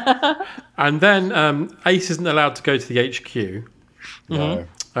 And then Ace isn't allowed to go to the HQ. No.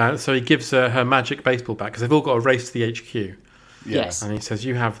 So he gives her magic baseball bat because they've all got to race to the HQ. Yes. And he says,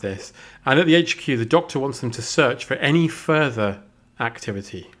 "You have this." And at the HQ, the Doctor wants them to search for any further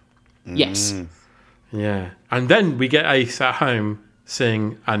activity. Yes. Yeah. And then we get Ace at home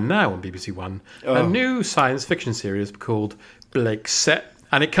seeing, and now on BBC One, a new science fiction series called Blake's Set.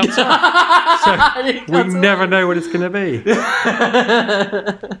 And it comes up. So we never know what it's going to be.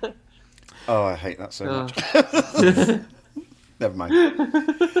 Oh, I hate that so much. Never mind.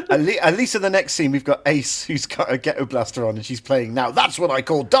 At least in the next scene, we've got Ace, who's got a ghetto blaster on, and she's playing now. That's what I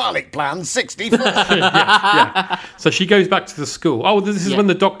call Dalek Plan 64. yeah. So she goes back to the school. Oh, this is when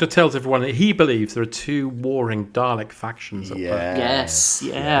the Doctor tells everyone that he believes there are two warring Dalek factions at work. Yes.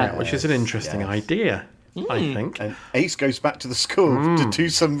 Yeah. Which is an interesting idea, I think. And Ace goes back to the school to do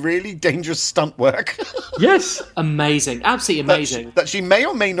some really dangerous stunt work. Yes. Amazing. Absolutely amazing. that she may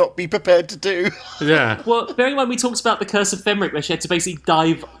or may not be prepared to do. Yeah. Well, bearing in mind we talked about the Curse of Fenric, where she had to basically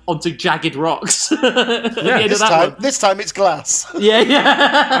dive onto jagged rocks. At the end of that one. This time it's glass.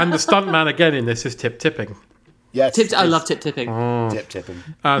 Yeah. And the stuntman again in this is tip-tipping. Yes. I love tip-tipping. Tip-tipping.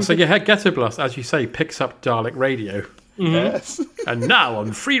 So Ghetto Blast, as you say, picks up Dalek radio. Yes. And now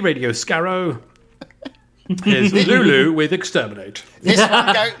on Free Radio Scarrow, here's Lulu with Exterminate.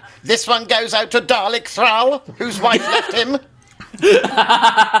 This one goes out to Dalek Thrall, whose wife left him.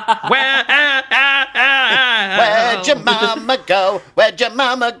 Where'd your mama go? Where'd your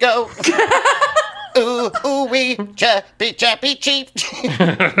mama go? Ooh, wee, chappy, chappy, cheep.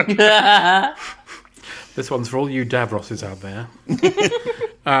 This one's for all you Davroses out there.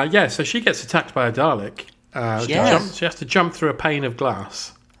 So she gets attacked by a Dalek. She has to jump through a pane of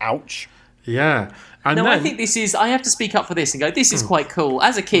glass. Ouch. Yeah. And No, then, I think this is... I have to speak up for this and go, this is quite cool.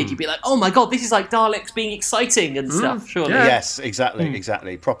 As a kid, you'd be like, oh my god, this is like Daleks being exciting and stuff, surely. Yeah. Yes,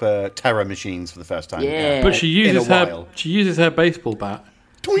 exactly. Proper terror machines for the first time. Yeah. But she In a uses her baseball bat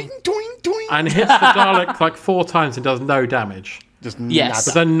Doing, doing, doing. and hits the Dalek like 4 times and does no damage. Just Yes.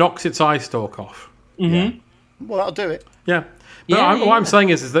 But then knocks its eye stalk off. Well, that'll do it. Yeah. But what I'm saying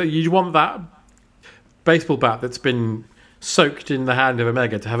is that you want that baseball bat that's been soaked in the hand of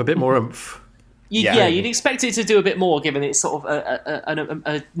Omega to have a bit more oomph. You'd expect it to do a bit more, given it's sort of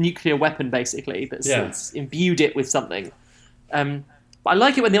a nuclear weapon, basically, that's imbued it with something. But I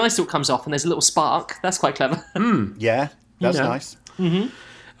like it when the eye stalk comes off and there's a little spark. That's quite clever. Yeah, that's nice.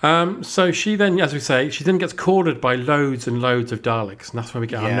 So she then, as we say, she then gets cornered by loads and loads of Daleks, and that's where we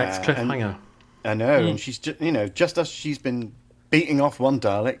get our next cliffhanger. I know, and she's just as she's been beating off one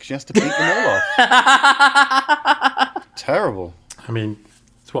Dalek, she has to beat them all off. Terrible. I mean,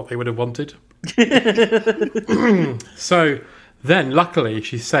 it's what they would have wanted. So then, luckily,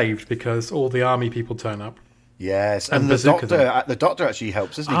 she's saved because all the army people turn up. Yes, And and bazooka the doctor actually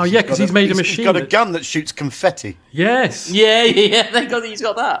helps, isn't he? Oh, yeah, 'cause he's made a He's machine got a that- gun that shoots confetti. Yes. Yeah, thank God that he's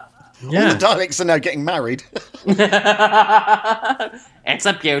got that. All the Daleks are now getting married. It's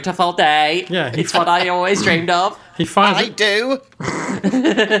a beautiful day. Yeah. It's what I always dreamed of. He fires. I do.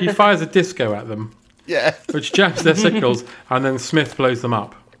 He fires a disco at them, Yeah. which jams their signals, and then Smith blows them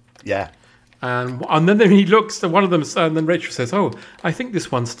up. Yeah. And then he looks at one of them, and then Rachel says, "Oh, I think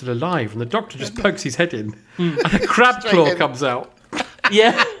this one's still alive." And the doctor just pokes his head in, and a crab claw comes out.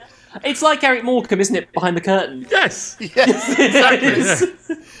 Yeah. It's like Eric Morecambe, isn't it, behind the curtain? Yes. Exactly. Yeah.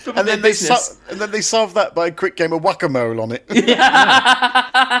 And then they solve that by a quick game of whack-a-mole on it.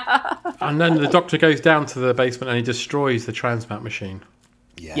 And then the doctor goes down to the basement and he destroys the transmat machine.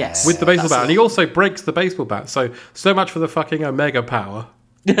 Yes. With the baseball bat. And he also breaks the baseball bat. So much for the fucking Omega power.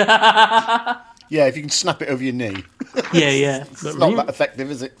 Yeah, if you can snap it over your knee. Yeah. It's not that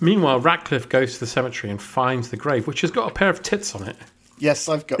effective, is it? Meanwhile, Ratcliffe goes to the cemetery and finds the grave, which has got a pair of tits on it. Yes,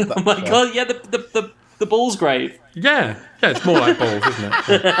 I've got that. Oh my God, yeah, the Ball's grave. Yeah, it's more like balls, isn't it?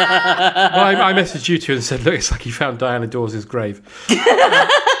 Well, I messaged you two and said, look, it's like he found Diana Dawes' grave.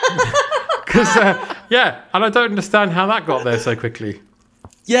 Because, and I don't understand how that got there so quickly.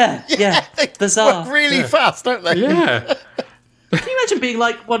 Yeah. Bizarre. Work really fast, don't they? Yeah. Can you imagine being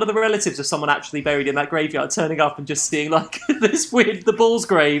like one of the relatives of someone actually buried in that graveyard, turning up and just seeing like this weird the Ball's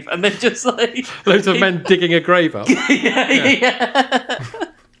grave, and then just like loads of men digging a grave up. Yeah.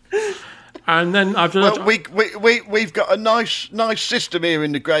 And then we've got a nice system here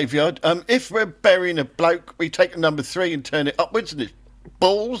in the graveyard. If we're burying a bloke, we take number 3 and turn it upwards, and it's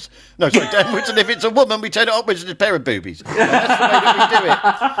balls. No, sorry, downwards. And if it's a woman, we turn it upwards, and it's a pair of boobies. And that's the way that we do it.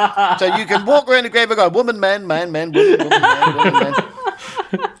 So you can walk around the graveyard and go, woman, man, woman, man.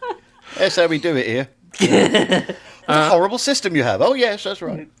 That's how we do it here. What a horrible system you have. Oh, yes, that's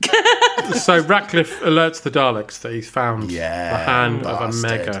right. So Ratcliffe alerts the Daleks that he's found the hand of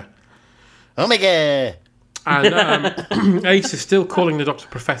Omega. Omega! And Ace is still calling the Doctor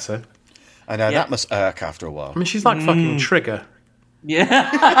Professor. I know, that must irk after a while. I mean, she's like fucking Trigger. Yeah.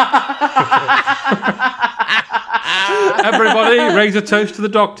 Everybody, raise a toast to the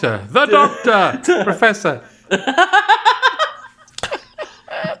Doctor. The Doctor! Professor.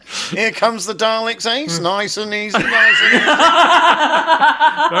 Here comes the Daleks, Ace. Nice and easy, Know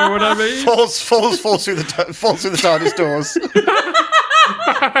what I mean? Falls through the TARDIS doors.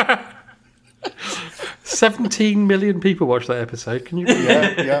 17 million people watched that episode. Can you believe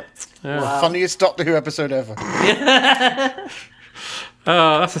Yeah. Wow. Funniest Doctor Who episode ever.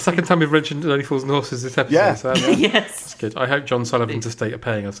 That's the second time we've mentioned Only Fools and Horses this episode. Yeah. So, Yes. That's good. I hope John Sullivan's estate are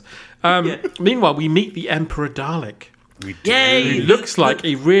paying us. Meanwhile, we meet the Emperor Dalek. We do. Yay! He looks like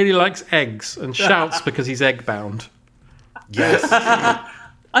he really likes eggs and shouts because he's egg-bound. Yes.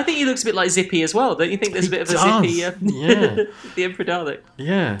 I think he looks a bit like Zippy as well. Don't you think there's a bit of a Zippy? Yeah. The Emperor Dalek.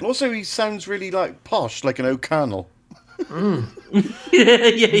 Yeah. Also, he sounds really like posh, like an O'Connell.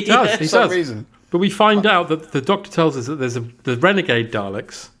 He does. For some reason. But we find out that the Doctor tells us that there's the Renegade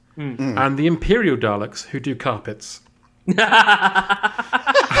Daleks and the Imperial Daleks who do carpets.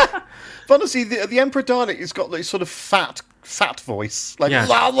 But honestly, the Emperor Dalek has got this sort of fat voice. Like, Yeah.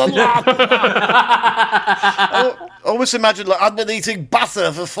 la, la, la. I always imagine, like, I've been eating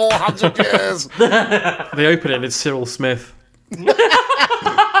butter for 400 years. They open it and it's Cyril Smith.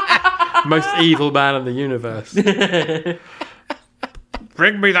 Most evil man in the universe.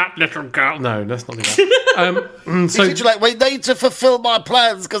 Bring me that little girl. No, let's not do that. So He's like, we need to fulfil my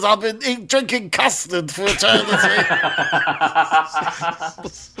plans because I've been drinking custard for eternity.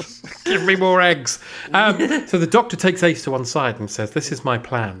 give me more eggs. So the Doctor takes Ace to one side and says, this is my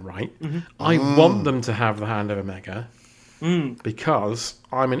plan, right? I want them to have the hand of Omega because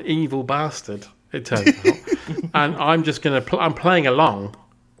I'm an evil bastard, it turns out. And I'm just going to... I'm playing along.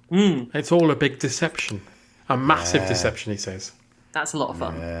 It's all a big deception. A massive deception, he says. That's a lot of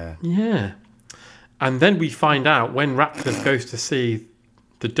fun. Yeah. And then we find out when Ratcliffe goes to see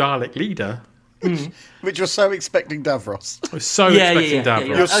the Dalek leader... Which you're so expecting Davros. I was so expecting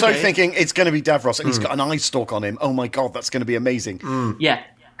Davros. You're so thinking it's going to be Davros and he's got an eye stalk on him. Oh my God, that's going to be amazing. Yeah.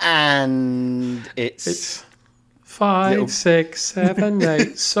 And it's 5, 6, 7,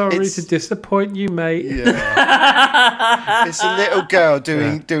 8. Sorry to disappoint you, mate. Yeah. It's a little girl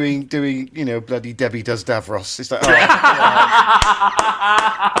doing, you know, bloody Debbie Does Davros. It's like,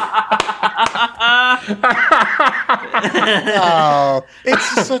 oh,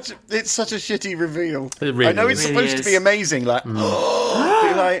 it's such a shitty reveal. It really I know is. it's supposed to be amazing, like, be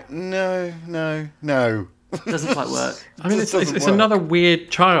like, no. Doesn't quite work. I mean, it's another weird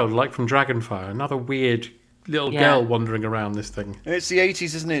child, like from Dragonfire. Another weird little girl wandering around this thing. It's the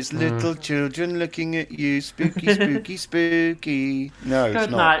 80s, isn't it? It's little children looking at you. Spooky, spooky, spooky. No, it's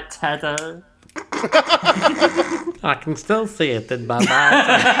Good not. night, Teddo. I can still see it in my mind.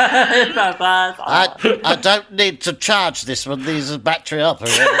 I don't need to charge this one. These are battery up.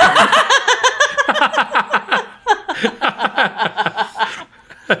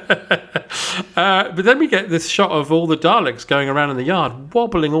 But then we get this shot of all the Daleks going around in the yard,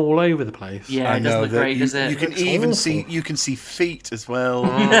 wobbling all over the place. Yeah, it doesn't look great, does it? You can even see feet as well.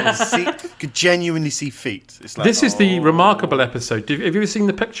 You could genuinely see feet. It's like, This is the remarkable episode. Have you ever seen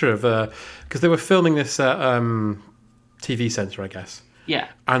the picture of... Because they were filming this at TV Centre, I guess. Yeah.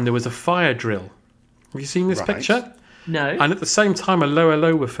 And there was a fire drill. Have you seen this picture? No. And at the same time, a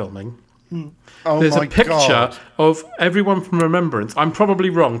Low were filming. oh There's my a picture God. of everyone from Remembrance. I'm probably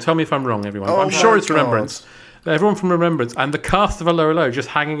wrong. Tell me if I'm wrong, everyone. Oh I'm sure my it's God. Remembrance. Everyone from Remembrance and the cast of a Low just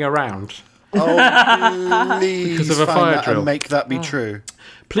hanging around. Oh, please Because of a find fire that drill. and make that be true.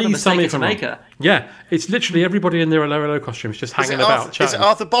 Please tell me if to I'm make wrong. her. Yeah, it's literally everybody in their Low costumes just hanging about. Is it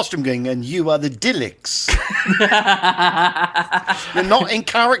Arthur Bostrom going, and you are the Daleks? You're not in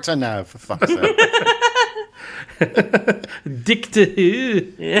character now, for fuck's sake. Doctor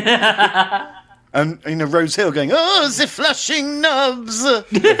Who. And Rose Hill going, oh, the flashing knobs,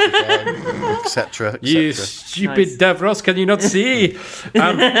 etc. You stupid Davros, can you not see?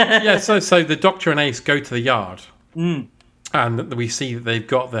 So the Doctor and Ace go to the yard, and we see that they've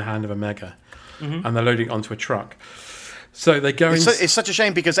got the hand of Omega, and they're loading it onto a truck. So they go in. It's such a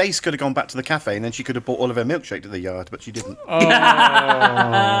shame because Ace could have gone back to the cafe and then she could have bought all of her milkshake to the yard, but she didn't.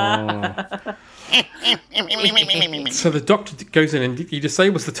 So the Doctor goes in and he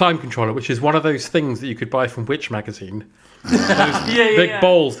disables the time controller, which is one of those things that you could buy from Witch magazine. Those big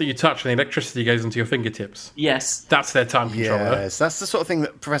bowls that you touch and the electricity goes into your fingertips. Yes. That's their time controller. Yes, that's the sort of thing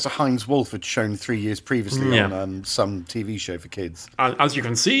that Professor Heinz Wolf had shown 3 years previously on some TV show for kids. And as you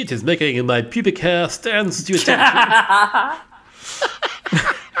can see, it is making my pubic hair stands to attention.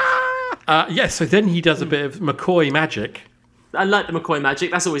 So then he does a bit of McCoy magic. I like the McCoy magic.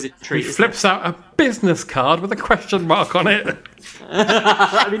 That's always a treat. He flips out a business card with a question mark on it.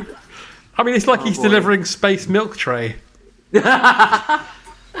 I mean, it's like he's delivering space milk tray. What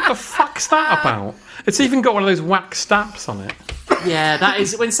the fuck's that about? It's even got one of those wax stamps on it. Yeah, that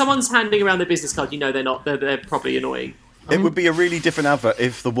is when someone's handing around their business card. You know they're probably annoying. It would be a really different advert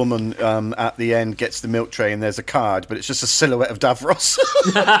if the woman at the end gets the milk tray and there's a card, but it's just a silhouette of Davros.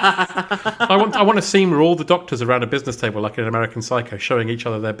 I want a scene where all the doctors are around a business table, like in American Psycho, showing each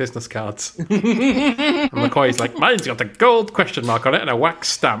other their business cards. And McCoy's like, mine's got a gold question mark on it and a wax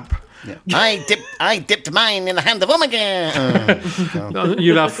stamp. Yeah. I dipped mine in the hand of Omega.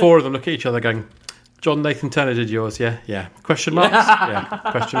 You'll have four of them look at each other going, John Nathan Turner did yours, yeah. Question marks? Yeah.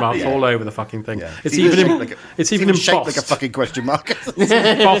 Question marks all over the fucking thing. Yeah. It's even shaped like a fucking question mark. It's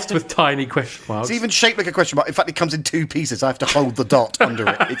embossed with tiny question marks. It's even shaped like a question mark. In fact, it comes in two pieces. I have to hold the dot under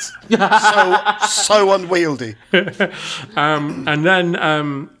it. It's so unwieldy. And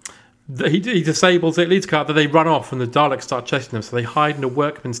then he disables it, leads car, that they run off and the Daleks start chasing them, so they hide in a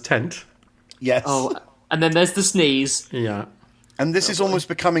workman's tent. Yes. Oh, and then there's the sneeze. Yeah. And this is almost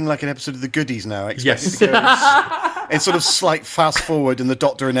becoming like an episode of The Goodies now. Yes. It's sort of slight fast forward and the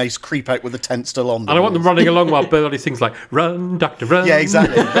Doctor and Ace creep out with the tent still on them. And I want them running along while Burley sings like, run, Doctor, run. Yeah,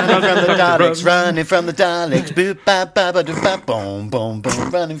 exactly. Running from the Daleks, running from the Daleks. Boop, ba, ba, ba, da, ba, boom, boom, boom,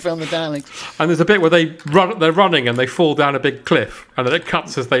 running from the Daleks. And there's a bit where they're running and they fall down a big cliff. And then it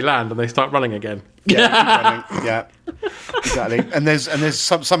cuts as they land and they start running again. Yeah, keep running. Yeah, exactly. And there's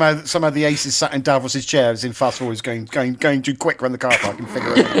somehow the Ace is sat in Davros's chair as in fast forward is going too quick around the car park and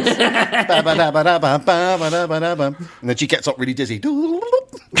figure it out. And then she gets up really dizzy.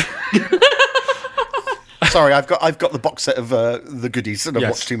 Sorry, I've got the box set of The Goodies and I've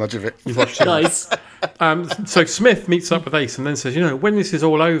watched too much of it. You've watched too much. So Smith meets up with Ace and then says, when this is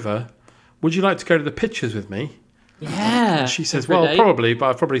all over, would you like to go to the pictures with me? Yeah. And she says, well, probably, but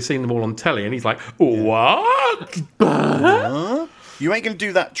I've probably seen them all on telly. And he's like, what? You ain't going to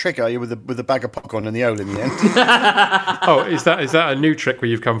do that trick, are you, with a bag of popcorn and the hole in the end? Oh, is that a new trick where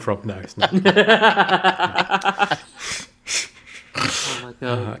you've come from? No, it's not. Oh my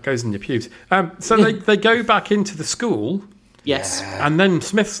God. It goes in your pubes. So they go back into the school. Yes. And then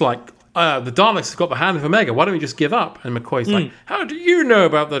Smith's like, the Daleks have got the hand of Omega. Why don't we just give up? And McCoy's like, how do you know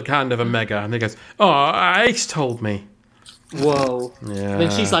about the hand of Omega? And he goes, Ace told me. Whoa. Yeah.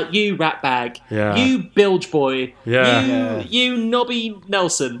 Then she's like, you ratbag. Yeah. You bilge boy. Yeah. You Nobby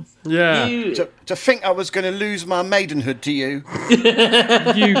Nelson. Yeah. To think I was going to lose my maidenhood to you.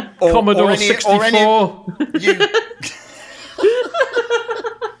 You Commodore 64.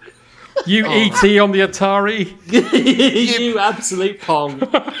 You E.T. on the Atari. You absolute pong.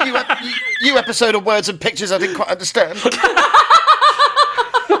 You episode of Words and Pictures I didn't quite understand.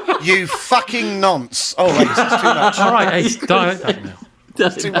 You fucking nonce. Oh, Ace, that's too much. All right, Ace, diet that now.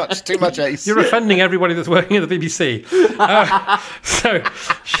 Too much, Ace. You're offending everybody that's working at the BBC. So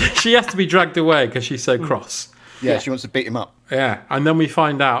she has to be dragged away because she's so cross. Yeah, she wants to beat him up. Yeah, and then we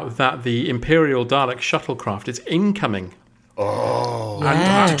find out that the Imperial Dalek shuttlecraft is incoming. Oh.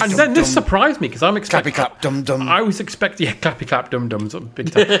 And then this surprised me because I'm expecting... Clappy clap, dum dum. I was expecting... Yeah, clappy clap, dum dums,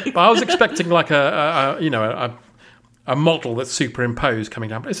 big time. But I was expecting like a model that's superimposed coming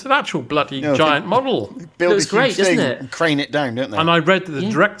down. But it's an actual bloody giant model. Build Looks a huge great, doesn't thing it? and crane it down, don't they? And I read that the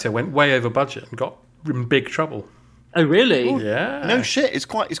director went way over budget and got in big trouble. Oh, really? Yeah. No shit, it's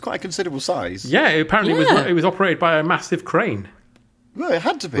quite a considerable size. Yeah, apparently it was operated by a massive crane. Well, it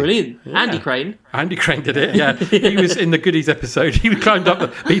had to be. Brilliant. Yeah. Andy Crane. Andy Crane did it, yeah. He was in the Goodies episode. He climbed up the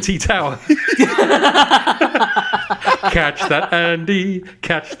BT Tower. Catch that, Andy.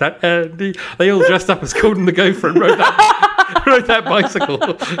 Catch that, Andy. They all dressed up as Gordon the Gopher and rode that bicycle.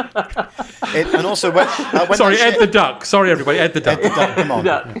 And also, when Sorry, Ed the Duck. Sorry, everybody. Ed the Duck. Ed the Duck, come on.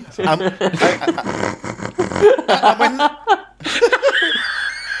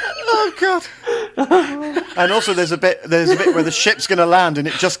 Oh God! And also, there's a bit where the ship's going to land, and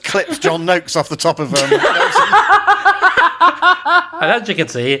it just clips John Noakes off the top of Nelson. And as you can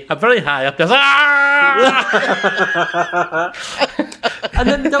see, I'm very high up. Goes, And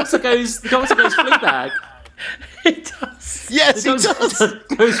then the Doctor goes Fleabag. He does. Yes, he does.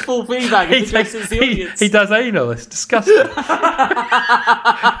 Goes full Fleabag and addresses the audience. He does anal. It's disgusting.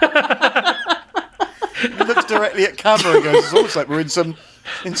 He looks directly at camera and goes, "It's almost like we're in some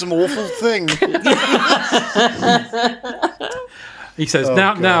awful thing." He says,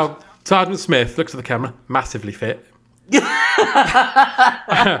 now, Sergeant Smith looks at the camera, massively fit. He looks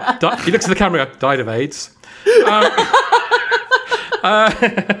at the camera, died of AIDS.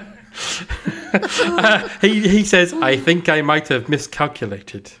 He says, I think I might have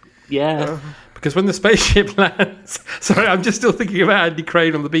miscalculated. Yeah. Because when the spaceship lands... Sorry, I'm just still thinking about Andy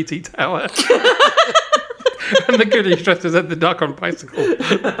Crane on the BT Tower. And the Goodies dressed as Ed the Duck on bicycle.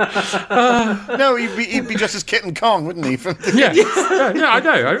 No, he'd be just as Kitten Kong, wouldn't he? Yeah, I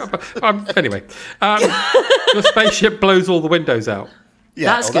know. Anyway, the spaceship blows all the windows out.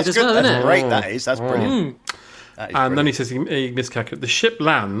 Yeah, that's good as well, isn't That's it? great, that is. That's brilliant. And then he says he miscalculated. The ship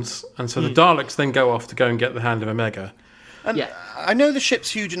lands, and so the Daleks then go off to go and get the hand of Omega. And I know the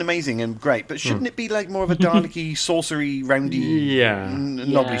ship's huge and amazing and great, but shouldn't it be like more of a Dalek-y, sorcery, roundy,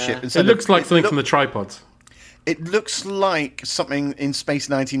 knobbly ship? It looks like something from the tripods. It looks like something in Space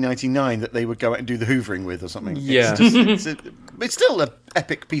 1999 that they would go out and do the hoovering with or something. Yeah. It's still an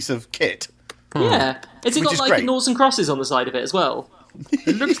epic piece of kit. Yeah. Has it got like great. noughts and crosses on the side of it as well?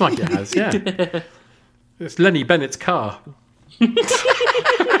 It looks like it has, yeah. It's Lenny Bennett's car.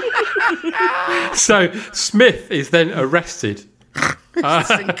 So Smith is then arrested. It's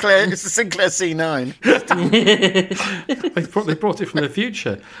the Sinclair C9. They brought it from the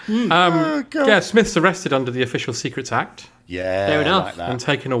future. Smith's arrested under the Official Secrets Act. Yeah, fair enough. like that. And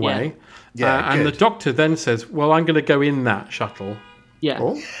taken away. Yeah, and the good. Doctor then says, well, I'm going to go in that shuttle. Yeah.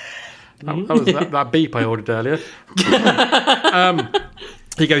 Oh, that was that beep I ordered earlier.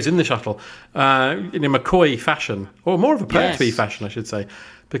 He goes in the shuttle in a McCoy fashion, or more of a Pertwee fashion, I should say,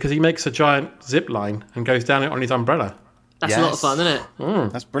 because he makes a giant zip line and goes down it on his umbrella. That's a lot of fun, isn't it?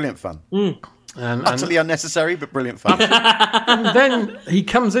 That's brilliant fun. And Utterly unnecessary, but brilliant fun. and then he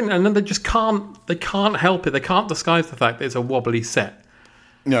comes in, and then they can't help it. They can't disguise the fact that it's a wobbly set.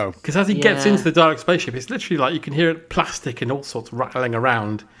 No. Because as he gets into the Dalek spaceship, it's literally like you can hear it plastic and all sorts rattling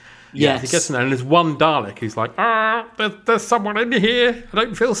around. Yes. He gets in there, and there's one Dalek who's like, there's someone in here. I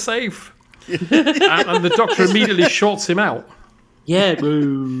don't feel safe. and the Doctor immediately shorts him out. Yeah,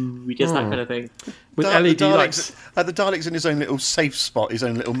 boo. He does that kind of thing. With LED lights. The Dalek's in his own little safe spot, his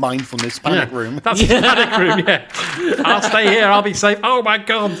own little mindfulness panic room. That's his panic room, yeah. I'll stay here, I'll be safe. Oh my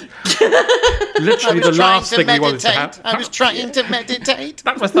God. Literally the last thing we wanted to happen. I was trying to meditate.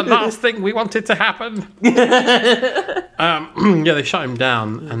 That was the last thing we wanted to happen. They shut him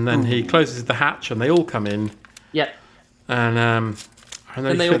down, and then he closes the hatch, and they all come in. Yep. And then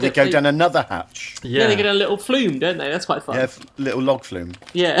They go down another hatch. Yeah, they get a little flume, don't they? That's quite fun. Yeah, little log flume.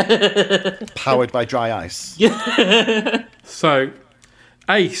 Yeah. Powered by dry ice. So,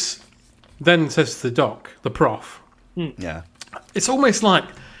 Ace then says to the Doc, the prof, Yeah. it's almost like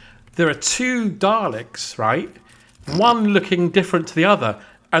there are two Daleks, right? One looking different to the other,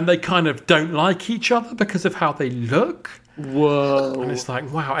 and they kind of don't like each other because of how they look. Whoa. And it's like,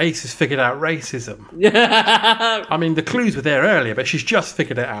 wow, Ace has figured out racism. I mean, the clues were there earlier, but she's just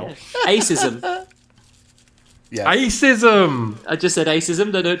figured it out. Aceism. Yes. Aceism. I just said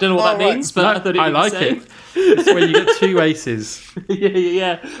aceism. Don't know what that means, but I thought it like it. It's when you get two aces.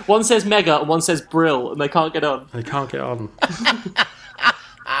 Yeah. One says mega and one says brill, and they can't get on. They can't get on.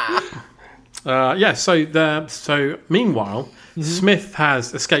 So meanwhile, Smith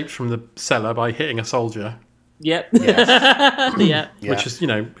has escaped from the cellar by hitting a soldier. Yep. Yes. Yeah. Which is,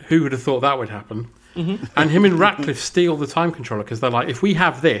 who would have thought that would happen? Mm-hmm. And him and Ratcliffe steal the time controller because they're like, if we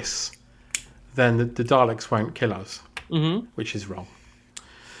have this, then the Daleks won't kill us, which is wrong.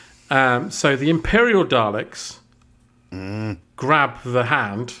 So the Imperial Daleks grab the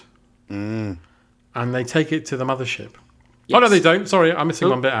hand and they take it to the mothership. Yes. Oh, no, they don't. Sorry, I'm missing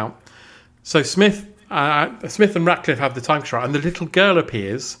one bit out. So Smith and Ratcliffe have the time control, and the little girl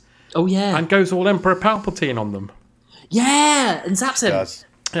appears. Oh, yeah. And goes all Emperor Palpatine on them. Yeah, and zaps him.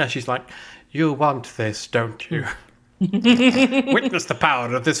 Yeah, she's like, you want this, don't you? Witness the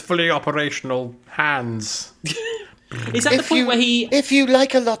power of this fully operational hands. Is that the point where he... If you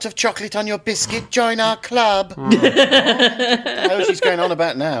like a lot of chocolate on your biscuit, join our club. How she's going on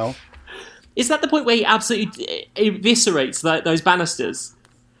about now. Is that the point where he absolutely eviscerates those banisters?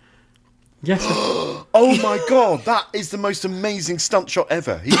 Yes. Oh my god, that is the most amazing stunt shot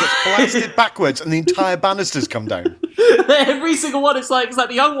ever. He gets blasted backwards and the entire banisters come down. Every single one, it's like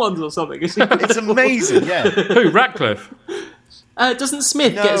the young ones or something. It's amazing, yeah. Who, Ratcliffe? Doesn't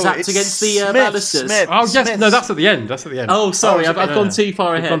Smith get zapped against the banisters? Oh, yes. No, that's at the end. Oh, sorry, I've gone too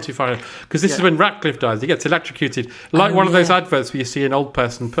far ahead. You've gone too far ahead. Because this is when Ratcliffe dies. He gets electrocuted. Like one of those adverts where you see an old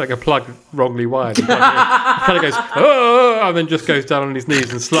person putting a plug wrongly wired. He kind of goes, oh, and then just goes down on his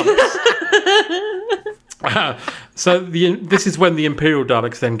knees and slumps. So this is when the Imperial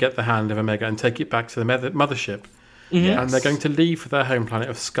Daleks then get the hand of Omega and take it back to the mothership. Yes. And they're going to leave for their home planet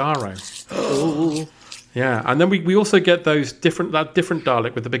of Skaro. Oh. Yeah, and then we also get that different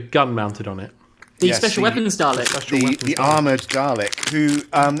Dalek with the big gun mounted on it. The special weapons Dalek. The armoured Dalek, who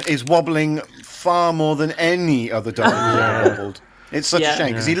is wobbling far more than any other Dalek ever wobbled. It's such a shame,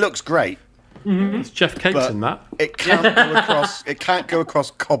 because he looks great. Mm-hmm. It's Jeff Cates in that. It can't go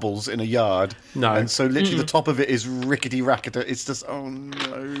across cobbles in a yard. No. And so literally the top of it is rickety rackety. It's just, oh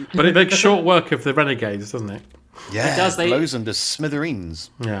no. But it makes short work of the renegades, doesn't it? Yeah, it does. Blows them to smithereens.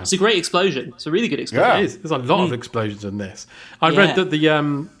 Yeah. It's a great explosion. It's a really good explosion. Yeah. It is. There's a lot of explosions in this. I read that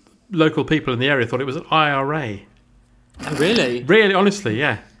the local people in the area thought it was an IRA. Oh, really? Really, honestly,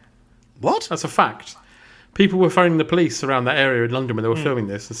 yeah. What? That's a fact. People were phoning the police around that area in London when they were filming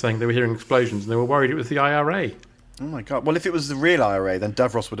this and saying they were hearing explosions and they were worried it was the IRA. Oh my god. Well, if it was the real IRA, then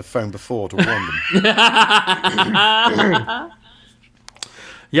Davros would have phoned before to warn them.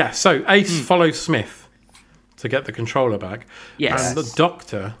 Yeah, so Ace follows Smith to get the controller back. Yes. And the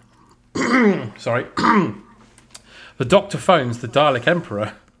Doctor... sorry. The Doctor phones the Dalek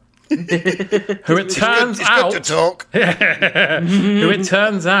Emperor... who it turns out... Good to talk. who it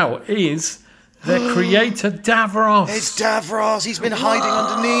turns out is... the creator, Davros. It's Davros. He's been hiding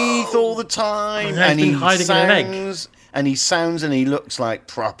underneath all the time. And he's been hiding in an egg. And he sounds and he looks like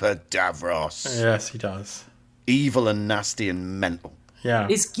proper Davros. Yes, he does. Evil and nasty and mental. Yeah.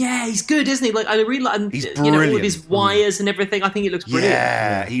 He's good, isn't he? Like I really like he's brilliant. All of his wires and everything. I think it looks brilliant.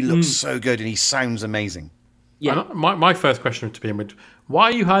 Yeah, he looks so good and he sounds amazing. Yeah. My first question to begin with, why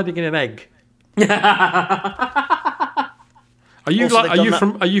are you hiding in an egg? Are you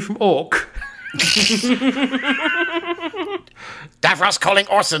from Orc? Davros calling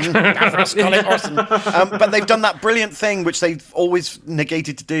Orson. Davros calling Orson. But they've done that brilliant thing which they've always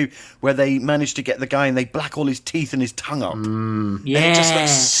negated to do, where they managed to get the guy and they black all his teeth and his tongue up. Yeah, and it just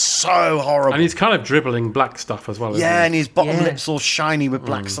looks so horrible. And he's kind of dribbling black stuff as well. Yeah, and his bottom lip's all shiny with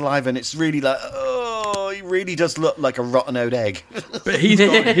black saliva, and it's really like, he really does look like a rotten out egg. But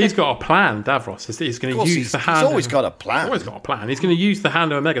he's got a plan, Davros. He's going to use the hand. He's always got a plan. Always got a plan. He's going to use the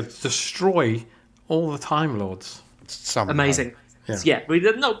hand of Omega to destroy all the Time Lords. Somehow. Amazing. Yeah, we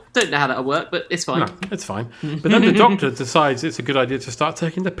don't know how that'll work, but it's fine. No, it's fine. But then the Doctor decides it's a good idea to start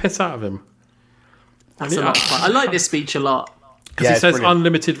taking the piss out of him. That's a lot of fun. I like this speech a lot. Because he says brilliant.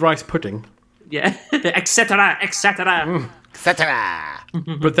 Unlimited rice pudding. Yeah, etc., etc. Etc.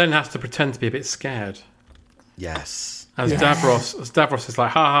 But then has to pretend to be a bit scared. Yes. As Davros is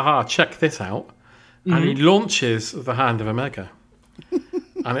like, ha ha ha, check this out. And he launches the hand of Omega.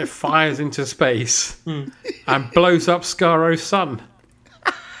 And it fires into space and blows up Skaro's sun.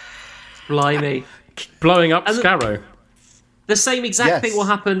 Blimey. Blowing up Skaro. The same exact thing will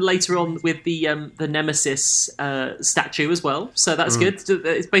happen later on with the Nemesis statue as well. So that's good.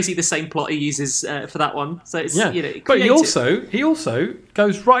 It's basically the same plot he uses for that one. So it's creative. But he also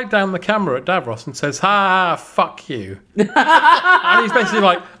goes right down the camera at Davros and says, "Ha, fuck you." And he's basically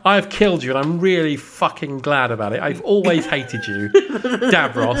like, "I've killed you, and I'm really fucking glad about it. I've always hated you,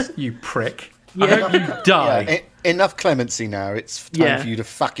 Davros, you prick. I hope you die." Yeah, enough clemency now. It's time for you to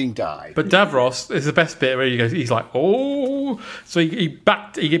fucking die. But Davros is the best bit where he's like, oh. So he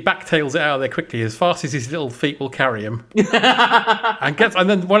backtails it out of there quickly as fast as his little feet will carry him. and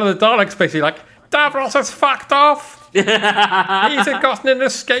then one of the Daleks basically like, Davros has fucked off. He's gotten an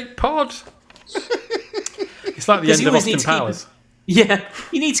escape pod. It's like the end of Austin Powers. Yeah,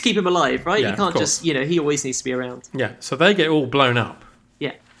 you need to keep him alive, right? Yeah, you can't just, he always needs to be around. Yeah, so they get all blown up.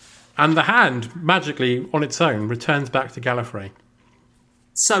 Yeah. And the hand, magically, on its own, returns back to Gallifrey.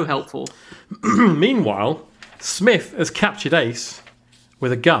 So helpful. Meanwhile, Smith has captured Ace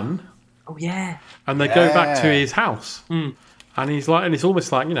with a gun. Oh, yeah. And they go back to his house. And he's like, and it's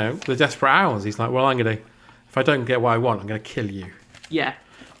almost like, the desperate hours. He's like, well, if I don't get what I want, I'm going to kill you. Yeah.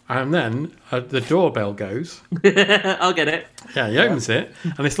 And then the doorbell goes. I'll get it. Yeah, he opens it.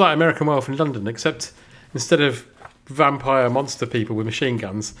 And it's like American Werewolf in London, except instead of vampire monster people with machine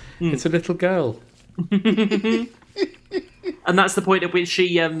guns, it's a little girl. And that's the point at which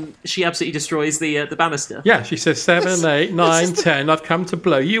she absolutely destroys the banister. Yeah, she says 7, 8, 9, 10. I've come to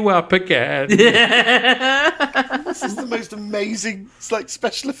blow you up again. This is the most amazing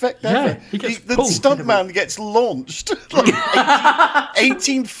special effect ever. He gets the pulled. stuntman gets launched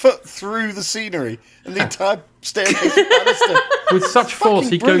 18 foot through the scenery, and the entire staircase banister. With such force,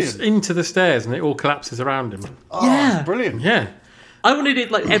 he brilliant. goes into the stairs and it all collapses around him. Yeah. Brilliant. Yeah. I wanted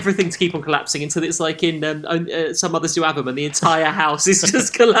it everything to keep on collapsing until it's like in Some Others Do Have 'Em, and the entire house is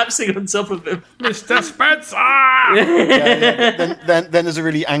just collapsing on top of him. Mr. Spencer! Then there's a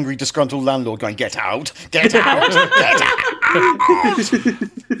really angry, disgruntled landlord going, "Get out! Get out! Get out!"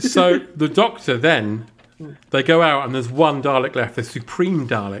 So the Doctor then, they go out and there's one Dalek left, the Supreme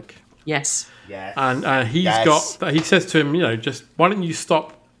Dalek. Yes. And he says to him, just why don't you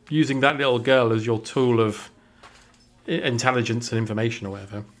stop using that little girl as your tool of intelligence and information or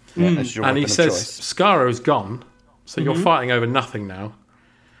whatever. And he says, Scaro's gone, so you're fighting over nothing now.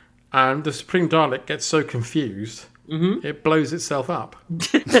 And the Supreme Dalek gets so confused, it blows itself up.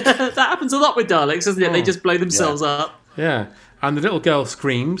 That happens a lot with Daleks, doesn't it? They just blow themselves up. Yeah. And the little girl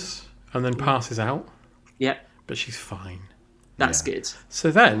screams and then passes out. Yeah. But she's fine. That's good. So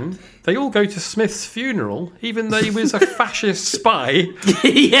then they all go to Smith's funeral, even though he was a fascist spy.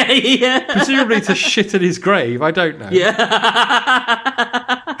 Yeah. Presumably to shit at his grave. I don't know. Yeah.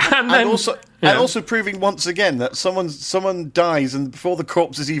 And also proving once again that someone dies, and before the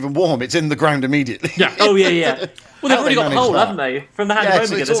corpse is even warm, it's in the ground immediately. Yeah. Oh yeah. Well, they've already got a hole, haven't they? From the hand of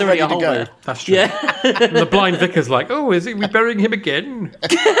Omega, there's already a hole there. That's true. Yeah. And the blind vicar's like, "Oh, is it? We burying him again?"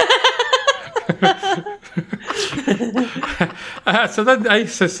 So then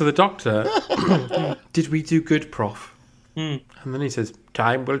Ace says to the Doctor, "Did we do good, Prof?" And then he says,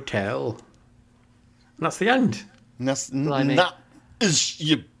 "Time will tell." And that's the end. That is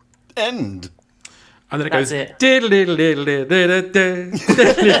your end. And then it That's goes, it.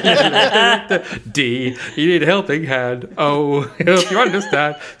 D, you need a helping hand. O, hope you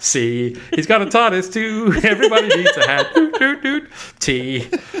understand. C, he's got a TARDIS too. Everybody needs a hand. T,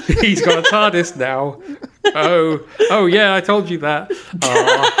 he's got a TARDIS now. Oh yeah, I told you that.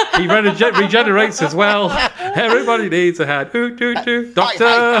 He regenerates as well. Everybody needs a hand.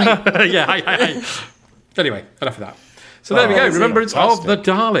 Doctor. Yeah, hi. Anyway, enough of that. So there we go. Remembrance of the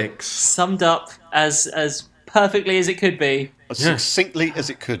Daleks. Summed up as perfectly as it could be. As succinctly as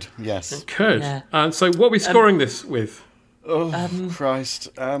it could, yes. It could. Yeah. And so what are we scoring this with? Oh, Christ.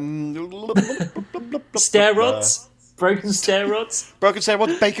 Stair rods? Broken stair rods? Broken stair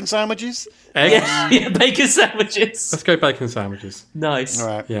rods? Bacon sandwiches? Eggs? Yeah, bacon sandwiches. Let's go bacon sandwiches. Nice. All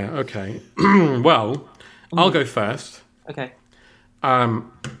right. Yeah, okay. Well, I'll go first. Okay.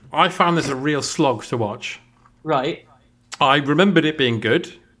 I found this a real slog to watch. Right. I remembered it being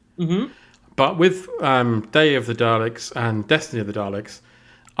good. Mm-hmm. But with Day of the Daleks and Destiny of the Daleks,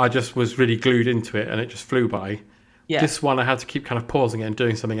 I just was really glued into it and it just flew by. Yeah. This one I had to keep kind of pausing it and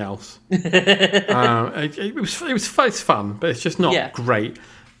doing something else. It's fun, but it's just not great.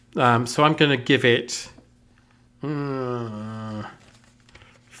 So I'm going to give it 50. I'm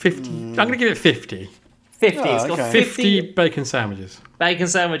going to give it 50. 50. It's got 50 bacon sandwiches. Bacon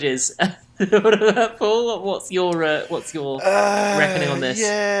sandwiches. What about Paul? What's your reckoning on this?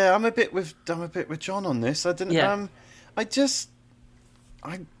 Yeah, I'm a bit with John on this. I didn't. Yeah. I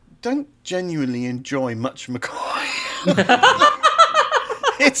don't genuinely enjoy Much McCoy.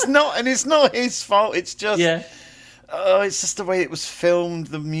 It's not his fault. It's just. Yeah. It's just the way it was filmed,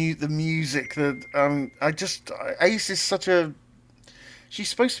 the music. Ace is such a. She's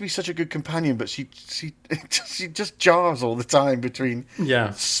supposed to be such a good companion, but she just jars all the time between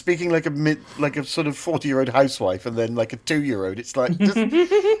speaking like a sort of 40-year-old housewife and then like a 2-year-old. It's like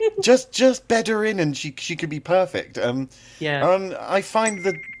just bed her in and she could be perfect. I find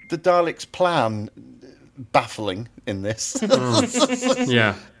the Daleks' plan baffling in this.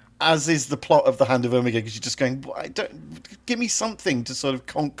 Yeah. as is the plot of The Hand of Omega, because you're just going, give me something to sort of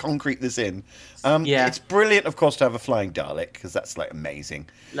concrete this in. It's brilliant, of course, to have a flying Dalek, because that's like amazing.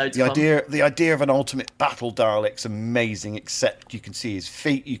 Loads of fun. The idea of an ultimate battle Dalek's amazing, except you can see his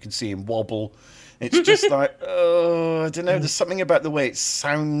feet, you can see him wobble. It's just like, I don't know. There's something about the way it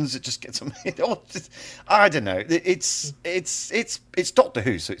sounds. It just gets. I don't know. It's Doctor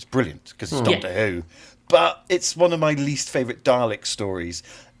Who, so it's brilliant because it's Doctor Who. But it's one of my least favourite Dalek stories,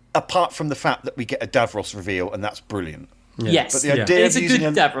 apart from the fact that we get a Davros reveal, and that's brilliant. Yeah. Yes, but the idea it's a good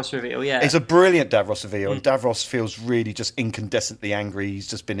Davros reveal. Yeah, it's a brilliant Davros reveal, and Davros feels really just incandescently angry. He's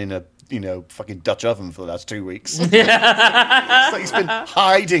just been in a fucking Dutch oven for the last 2 weeks. It's like he's been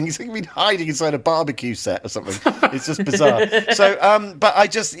hiding. He's been hiding inside a barbecue set or something. It's just bizarre. So, but I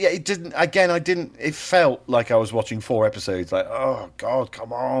just it didn't. Again, I didn't. It felt like I was watching 4 episodes. Like, oh God,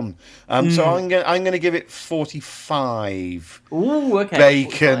 come on. So I'm gonna give it 45. Ooh, okay.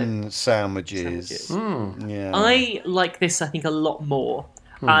 Bacon 45. Sandwiches. Yeah. I like this, I think, a lot more.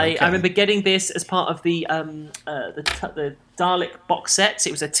 I remember getting this as part of the Dalek box sets.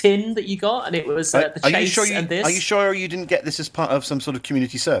 It was a tin that you got, and it was the Chase and this. Are you sure you didn't get this as part of some sort of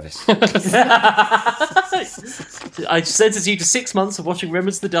community service? I sentenced you to 6 months of watching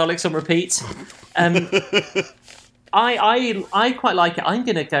Remembrance of the Daleks on repeat. I quite like it. I'm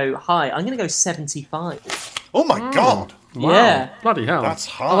going to go high. I'm going to go 75. Oh my God! Wow. Yeah, bloody hell, that's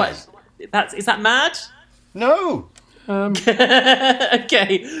high. Is that mad? No.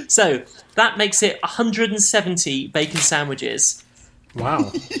 Okay, so that makes it 170 bacon sandwiches.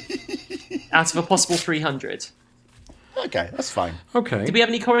 Wow. Out of a possible 300. Okay, that's fine. Okay. Did we have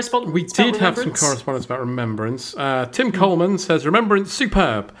any correspondence? We did have some correspondence about Remembrance. Tim Coleman says, Remembrance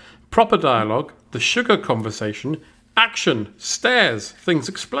superb. Proper dialogue, the sugar conversation, action, stares, things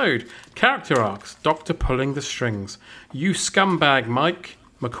explode, character arcs, Doctor pulling the strings. You scumbag, Mike.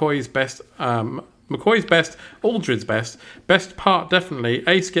 McCoy's best, Aldrid's best. Best part, definitely.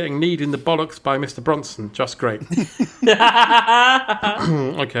 Ace getting kneed in the bollocks by Mr. Bronson. Just great.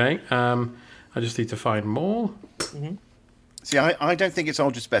 Okay. I just need to find more. Mm-hmm. See, I don't think it's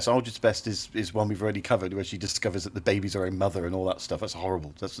Aldrid's best. Aldrid's best is one we've already covered, where she discovers that the baby's her own mother and all that stuff. That's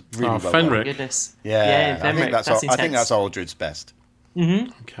horrible. That's really well Fenric. Oh, goodness. Yeah, Fenric. I think that's Aldrid's best.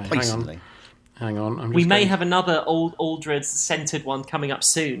 Mm-hmm. Okay, Personally. Hang on. We may have another Aldred scented one coming up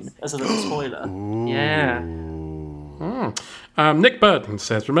soon as a little spoiler. Ooh. Yeah. Nick Burton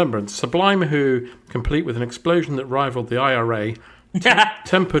says, Remembrance, Sublime Who, complete with an explosion that rivaled the IRA,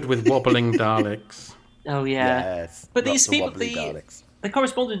 tempered with wobbling Daleks. Oh, yeah. Yes. But these people, the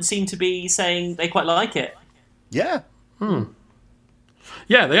correspondents seem to be saying they quite like it. Yeah.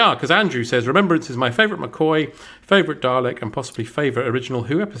 Yeah, they are, because Andrew says, Remembrance is my favourite McCoy, favourite Dalek, and possibly favourite original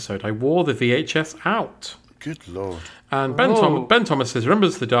Who episode. I wore the VHS out. Good Lord. And Ben Thomas says,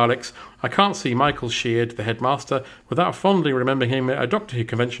 Remembrance the Daleks. I can't see Michael Sheard, the headmaster, without fondly remembering him at a Doctor Who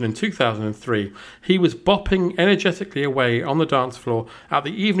convention in 2003. He was bopping energetically away on the dance floor at the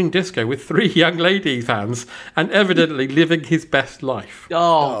evening disco with 3 young lady fans and evidently living his best life.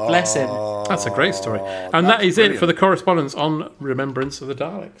 Oh, bless him. That's a great story. And that is brilliant. It for the correspondence on Remembrance of the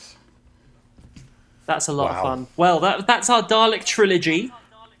Daleks. That's a lot of fun. Well, that's our Dalek trilogy.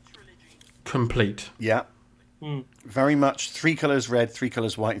 Complete. Yeah. Very much 3 colours red, 3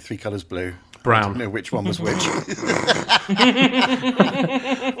 colours white, and 3 colours blue. Brown. I don't know which one was which.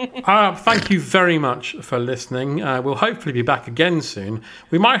 Thank you very much for listening. We'll hopefully be back again soon.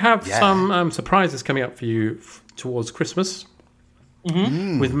 We might have some surprises coming up for you towards Christmas.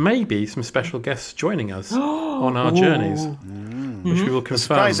 Mm-hmm. With maybe some special guests joining us on our journeys, which we will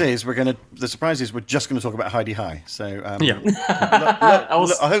confirm. The surprise is we're just going to talk about Heidi High. So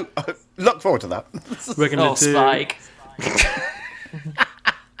look forward to that. We're going to do Spike.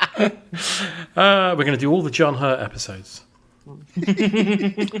 we're going to do all the John Hurt episodes. Well,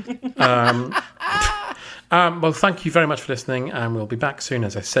 thank you very much for listening, and we'll be back soon,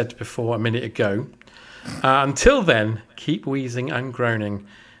 as I said before a minute ago. Until then, keep wheezing and groaning,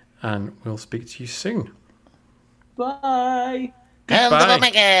 and we'll speak to you soon. Bye.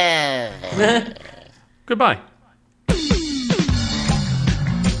 Goodbye. Goodbye.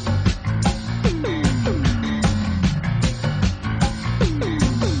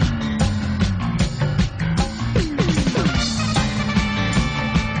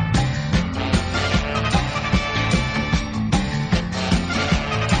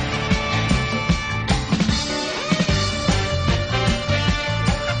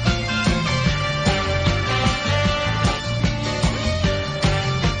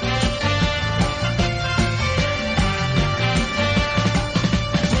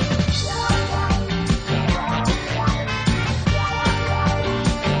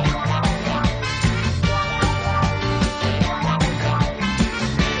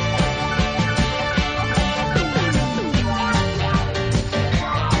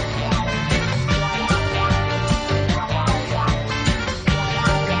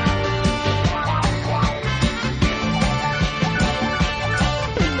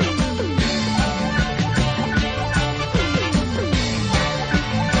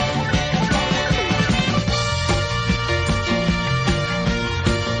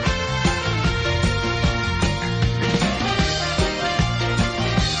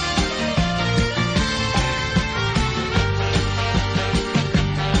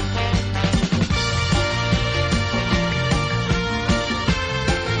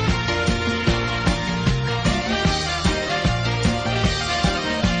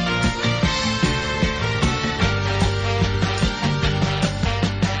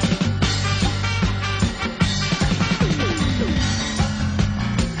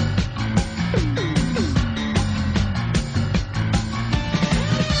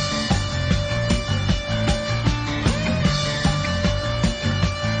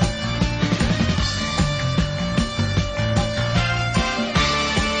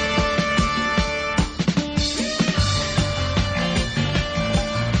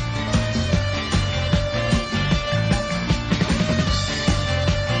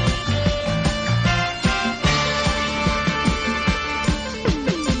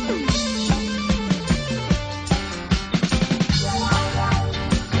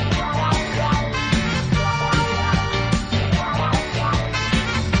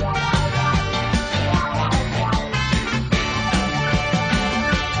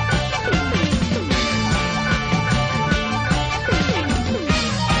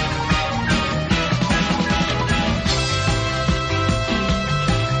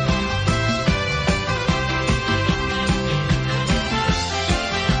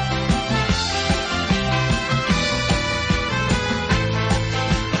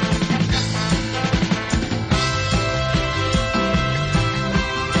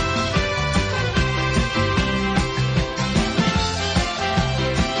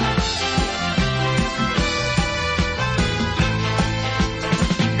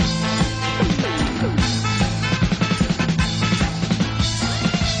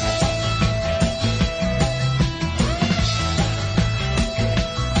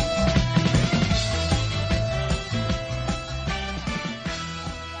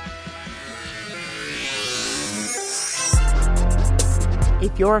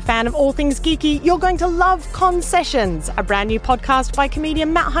 If you're a fan of all things geeky, you're going to love Concessions, a brand new podcast by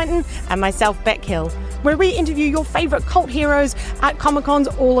comedian Matt Hinton and myself, Beck Hill, where we interview your favourite cult heroes at Comic-Cons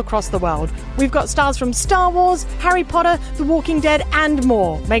all across the world. We've got stars from Star Wars, Harry Potter, The Walking Dead, and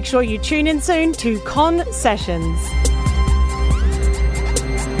more. Make sure you tune in soon to Concessions.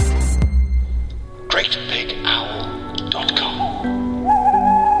 Great Big Owl.